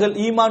 அவர்கள்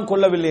ஈமான்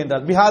கொள்ளவில்லை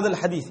என்றால், பிஹாதல்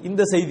ஹதீஸ்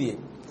இந்த செய்தியை.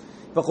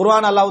 இப்ப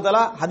குர்ஆன் அல்லாஹ்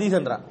தஆலா ஹதீஸ்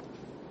என்றான்,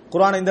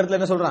 குர்ஆன் இந்த இடத்துல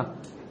என்ன சொல்றான்,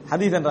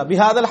 ஹதீஸ் என்றான்.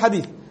 பிஹாதல்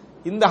ஹதீஸ்,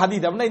 இந்த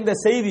ஹதீஸ் அப்படின்னா இந்த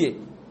செய்தியை,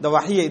 இந்த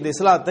வஹியை, இந்த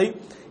இஸ்லாத்தை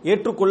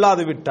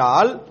ஏற்றுக்கொள்ளாது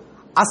விட்டால்,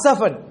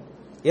 அஸஃபன்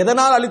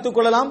எதனால் அழித்துக்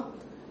கொள்ளலாம்,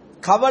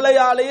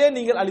 கவலையாலேயே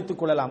நீங்கள் அழித்துக்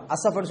கொள்ளலாம்.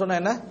 அஸஃபன் சொன்னா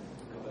என்ன,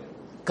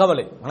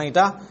 கவலை.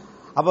 வணங்கிட்டா?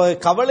 அப்ப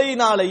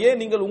கவலையினாலேயே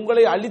நீங்கள்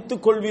உங்களை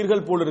அழித்துக்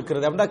கொள்வீர்கள் போல்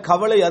இருக்கிறது. அப்படின்னா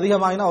கவலை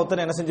அதிகமாகினா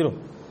ஒருத்தனை என்ன செஞ்சிடும்,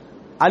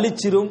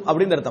 அழிச்சிரும்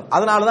அப்படின்னு அர்த்தம்.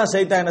 அதனாலதான்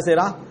சைத்தான் என்ன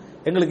செய்யறான்,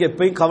 எங்களுக்கு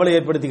எப்பயும் கவலை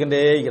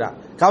ஏற்படுத்திக்கிட்டே இருக்கிறான்.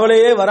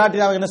 கவலையே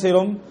வராட்டினாங்க என்ன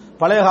செய்யறோம்,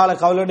 பழைய கால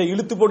கவலை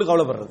இழுத்து போட்டு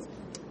கவலைப்படுறது.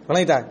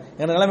 வணங்கிட்டாங்க.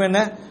 என் நிலைமை என்ன,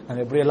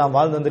 நாங்க எப்படி எல்லாம்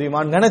வாழ்ந்து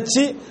தெரியுமான்னு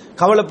நினைச்சு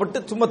கவலைப்பட்டு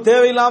சும்மா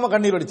தேவையில்லாம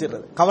கண்ணீர்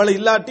வடிச்சிடுறது. கவலை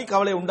இல்லாட்டி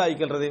கவலை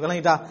உண்டாக்கிக்கிறது.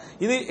 விளங்கிட்டா?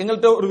 இது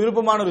எங்கள்கிட்ட ஒரு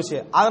விருப்பமான ஒரு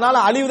விஷயம். அதனால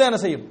அழிவு தான்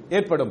என்ன செய்யும்,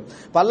 ஏற்படும்.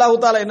 அல்லாஹ்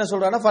தஆலா என்ன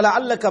சொல்றானா,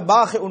 ஃபலஅல்லக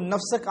பாஹிஉன்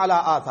நஃப்ஸக அலா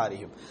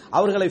ஆதாரிஹிம்,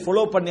 அவர்களை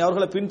ஃபாலோ பண்ணி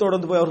அவர்களை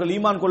பின்தொடர்ந்து போய் அவர்கள்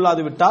ஈமான்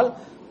கொள்ளாது விட்டால்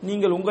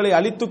நீங்கள் உங்களை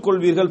அழித்துக்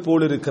கொள்வீர்கள்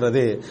போல்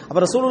இருக்கிறது. அப்ப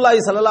ரசூலுல்லாஹி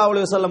ஸல்லல்லாஹு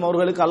அலைஹி வஸல்லம்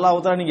அவர்களுக்கு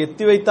அல்லாஹ் தஆலா நீங்க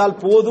எத்தி வைத்தால்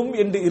போதும்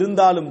என்று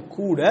இருந்தாலும்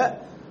கூட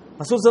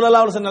ரசூல்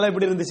ஸல்லல்லாஹு அலைஹி வஸல்லம்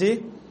எப்படி இருந்துச்சு,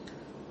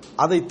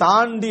 அதை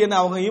தாண்டி என்ன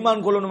அவங்க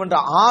ஈமான் கொள்ளணும் என்ற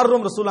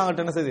ஆர்வம்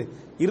ரசூலுல்லாஹ்கிட்ட என்ன செய்யுது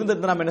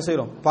இருந்தது நாம் என்ன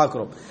செய்யறோம்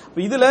பார்க்கிறோம்.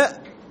 இதுல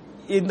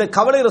இந்த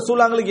கவலை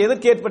ரசூலுல்லாஹ்களுக்கு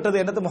எதற்கு ஏற்பட்டது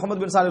என்னது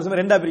முஹம்மது பின் ஸாலிஹ்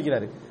அலைஹி ரெண்டா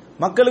பிரிக்கிறாரு.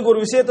 மக்களுக்கு ஒரு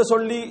விஷயத்தை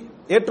சொல்லி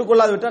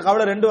ஏற்றுக்கொள்ளாது விட்டா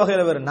கவலை ரெண்டு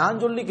வகையில வரும்.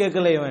 நான் சொல்லி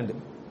கேட்கலையே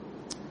வேண்டும்,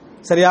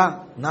 சரியா,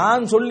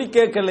 நான் சொல்லி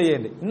கேட்கலையே.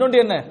 இன்னொன்று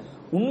என்ன,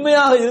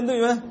 உண்மையாக இருந்து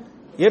இவன்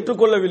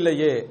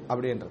ஏற்றுக்கொள்ளவில்லையே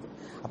அப்படின்றது.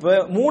 அப்ப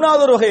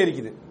மூணாவது ஒரு வகை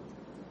இருக்குது,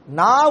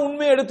 நான்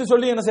உண்மையை எடுத்து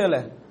சொல்லி என்ன செய்யல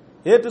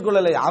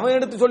ஏற்றுக்கொள்ளலை, அவன்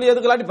எடுத்து சொல்லி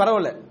எதுக்கலாட்டி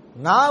பரவாயில்ல,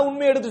 நான்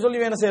உண்மையை எடுத்து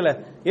சொல்லி என்ன செய்யல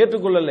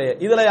ஏற்றுக்கொள்ளலையே.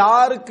 இதுல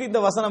யாருக்கு இந்த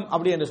வசனம்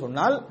அப்படி என்று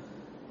சொன்னால்,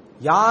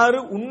 யாரு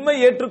உண்மை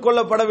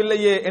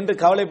ஏற்றுக்கொள்ளப்படவில்லையே என்று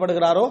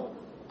கவலைப்படுகிறாரோ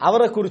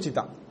அவரை குறிச்சு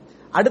தான்.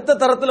 அடுத்த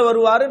தரத்தில்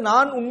வருவாரு,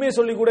 நான் உண்மையை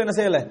சொல்லி கூட என்ன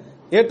செய்யல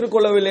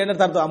ஏற்றுக்கொள்ளவில்லை என்ற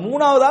தரத்தில்.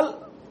 மூணாவதால்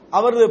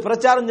அவர்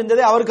பிரச்சாரம்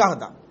செஞ்சதே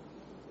அவருக்காகத்தான்.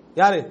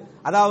 யாரு,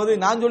 அதாவது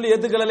நான் சொல்லி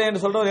ஏத்துக்கல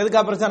என்று சொல்றவர்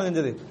எதுக்காக பிரச்சாரம்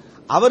செஞ்சது,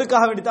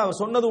 அவருக்காக வேண்டித்தான்.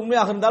 அவர் சொன்னது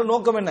உண்மையாக இருந்தால்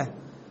நோக்கம் என்ன,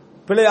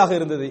 பிழையாக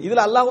இருந்தது.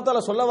 இதுல அல்லாஹ்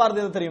தஆலா சொல்ல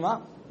வார்த்தை எது தெரியுமா,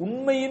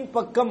 உண்மையின்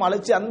பக்கம்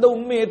அழைச்சி அந்த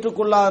உண்மை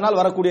ஏற்றுக்கொள்ளாதனால்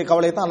வரக்கூடிய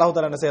கவலையை தான் அல்லாஹ்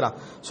தஆலா என்ன செய்யறான்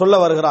சொல்ல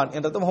வருகிறான்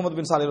என்றது முஹம்மது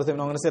பின் ஸாலிஹ் அலைஹி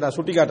என்ன செய்யறார்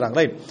சுட்டி காட்டுறாங்க.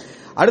 ரைட்.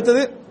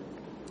 அடுத்தது,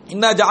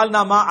 இன்னா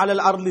ஜஅல்னா மா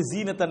அலல் அர்லி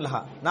ஸீனத்தன்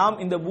லஹா, நாம்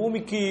இந்த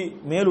பூமிக்கு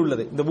மேல்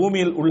உள்ளதை, இந்த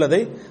பூமியில்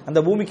உள்ளதை அந்த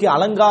பூமிக்கு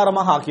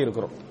அலங்காரமாக ஆக்கி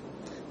இருக்கிறோம்.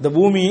 இந்த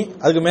பூமி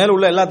அதுக்கு மேல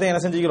உள்ள எல்லாத்தையும்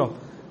என்ன செஞ்சுக்கிறோம்,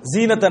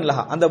 ஜீனத்தன்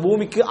லஹா, அந்த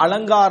பூமிக்கு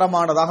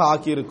அலங்காரமானதாக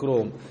ஆக்கி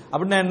இருக்கிறோம்.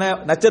 அப்படின்னா என்ன,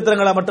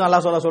 நட்சத்திரங்களை மட்டும்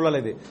அல்லாஹ் சொல்லல,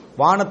 இது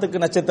வானத்துக்கு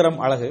நட்சத்திரம்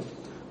அழகு,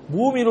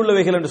 பூமியில்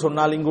உள்ளவைகள் என்று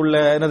சொன்னால் இங்குள்ள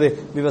என்னது,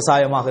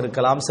 விவசாயமாக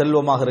இருக்கலாம்,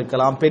 செல்வமாக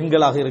இருக்கலாம்,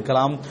 பெண்களாக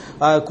இருக்கலாம்,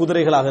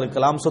 குதிரைகளாக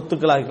இருக்கலாம்,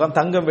 சொத்துக்களாக இருக்கலாம்,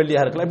 தங்கம்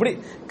வெள்ளியாக இருக்கலாம். இப்படி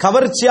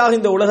கவர்ச்சியாக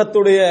இந்த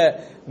உலகத்துடைய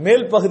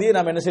மேல் பகுதியை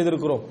நாம் என்ன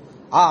செய்திருக்கிறோம்,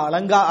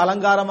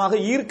 அலங்காரமாக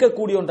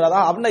ஈர்க்கக்கூடிய ஒன்றாதா.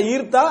 அப்படின்னா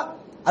ஈர்த்தா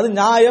அது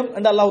நியாயம்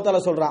என்று அல்லாஹ்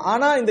தஆலா சொல்றான்.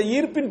 ஆனா இந்த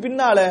ஈர்ப்பின்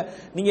பின்னால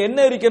நீங்க என்ன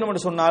இருக்கணும்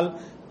என்று சொன்னால்,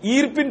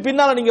 ஈர்ப்பின்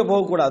பின்னால நீங்க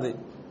போகக்கூடாது,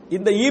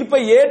 இந்த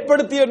ஈர்ப்பை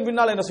ஏற்படுத்திய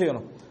பின்னால் என்ன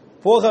செய்யணும்,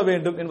 போக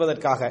வேண்டும்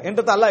என்பதற்காக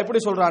என்று அல்லாஹ்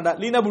எப்படி சொல்றான்டா,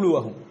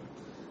 லினபுலுவஹும்,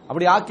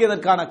 அப்படி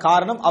ஆக்கியதற்கான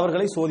காரணம்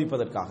அவர்களை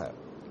சோதிப்பதற்காக.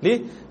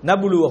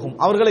 நபுலுவஹும்,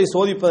 அவர்களை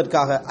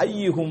சோதிப்பதற்காக.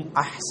 ஐயுஹும்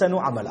அஹ்ஸனு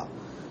அமலா,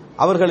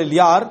 அவர்களில்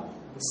யார்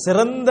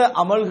சிறந்த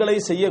அமல்களை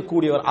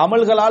செய்யக்கூடியவர்,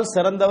 அமல்களால்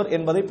சிறந்தவர்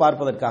என்பதை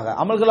பார்ப்பதற்காக.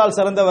 அமல்களால்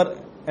சிறந்தவர்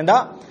என்றா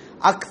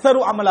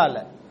அக்ஸரு அமலா அல்ல,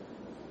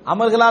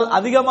 அமல்களால்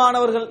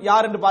அதிகமானவர்கள்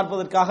யார் என்று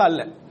பார்ப்பதற்காக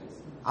அல்ல,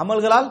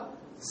 அமல்களால்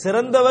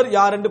சிறந்தவர்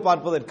யார் என்று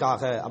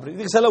பார்ப்பதற்காக. அப்படி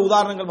இதுக்கு சில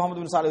உதாரணங்கள்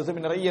முஹம்மது பின்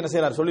ஸாலிஹ் நிறைய என்ன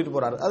செய்யறாரு சொல்லிட்டு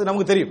போறாரு, அது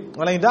நமக்கு தெரியும்.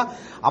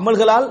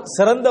 அமல்களால்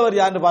சிறந்தவர்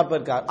யார் என்று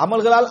பார்ப்பதற்காக,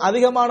 அமல்களால்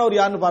அதிகமானவர்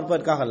யார் என்று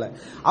பார்ப்பதற்காக அல்ல.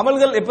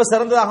 அமல்கள் எப்ப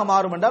சிறந்ததாக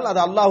மாறும் என்றால்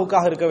அது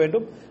அல்லாஹ்வுக்காக இருக்க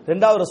வேண்டும்.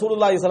 இரண்டாவது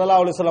ரசூலுல்லாஹி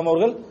ஸல்லல்லாஹு அலைஹி வஸல்லம்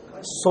அவர்கள்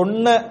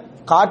சொன்ன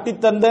காட்டி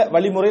தந்த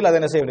வழிமுறையில் அதை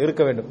என்ன செய்ய வேண்டும்,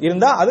 இருக்க வேண்டும்.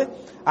 இருந்தா அது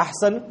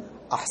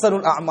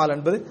அஹ்ஸனுல் அஅமால்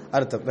என்பது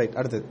அர்த்தம். ரைட்.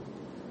 அடுத்து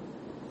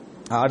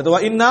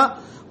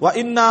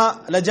இன்னா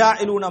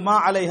லஜாஇலூன மா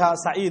அலைஹா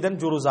ஸஈதன்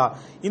ஜுருஸா,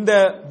 இந்த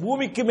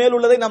பூமிக்கு மேல்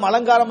உள்ளதை நாம்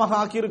அலங்காரமாக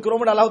ஆக்கி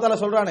இருக்கிறோம் என்று அல்லாஹ் தஆலா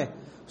சொல்றானே,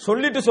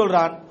 சொல்லிட்டு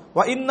சொல்றான்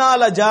வ இன்னா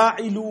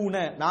லஜாஇலூன,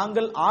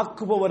 நாங்கள்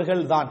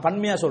ஆக்குபவர்கள் தான்,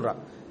 பன்மையா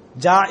சொல்றான்.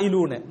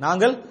 ஜாஇலூன,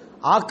 நாங்கள்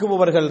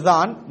ஆக்குபவர்கள்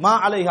தான், மா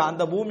அலைஹா,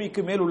 அந்த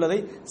பூமிக்கு மேல் உள்ளதை,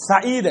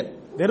 ஸஈதன்,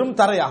 வெறும்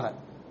தரையாக,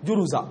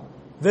 ஜுருஸா,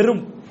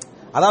 வெறும்,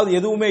 அதாவது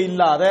எதுவுமே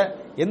இல்லாத,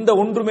 எந்த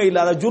ஒன்றுமே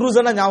இல்லாத.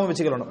 ஜுருஸ்னா ஞாபகம்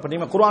வச்சுக்கிறோம். இப்ப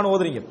நீங்க குர்ஆன்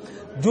ஓதுறீங்க,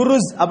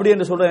 ஜுருஸ் அப்படி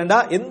என்று சொல்றேன்டா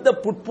எந்த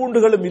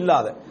புட்பூண்டுகளும்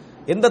இல்லாத,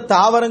 எந்த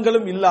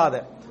தாவரங்களும் இல்லாத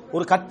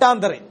ஒரு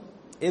கட்டாந்தரை,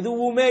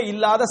 எதுவுமே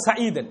இல்லாத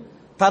ஸஈதன்,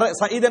 தரை,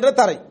 ஸஈதன்ற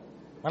தரை.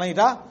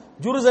 வணங்கிட்டா,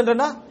 ஜுருஸ்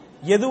என்றா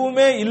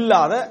எதுவுமே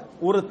இல்லாத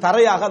ஒரு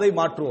தரையாக அதை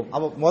மாற்றுவோம்.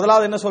 அப்ப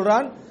முதலாவது என்ன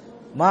சொல்றான்,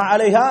 மா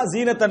அலைஹா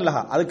ஸீனத்தன்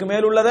லஹா, அதுக்கு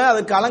மேல் உள்ளதை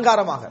அதுக்கு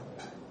அலங்காரமாக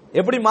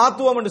எப்படி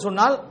மாற்றுவோம் என்று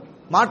சொன்னால்,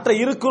 மாற்ற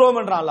இருக்கிறோம்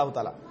என்றான் அல்லாஹ்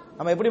தஆலா.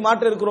 நம்ம எப்படி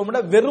மாற்ற இருக்கிறோம்,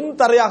 வெறும்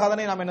தரையாக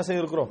அதனை நாம் என்ன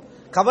செய்திருக்கிறோம்,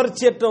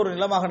 கவர்ச்சியற்ற ஒரு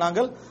நிலமாக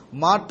நாங்கள்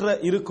மாற்ற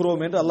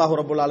இருக்கிறோம் என்று அல்லாஹ்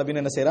ரப்பல் ஆலமீன்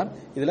என்ன செய்றான்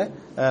இதுல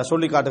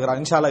சொல்லி காட்டுகிறான்.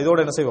 இன்ஷா அல்லாஹ் இதோட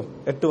என்ன செய்வோம்,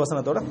 8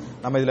 வசனத்தோட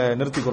நம்ம இதுல நிறுத்திக்கிறோம்.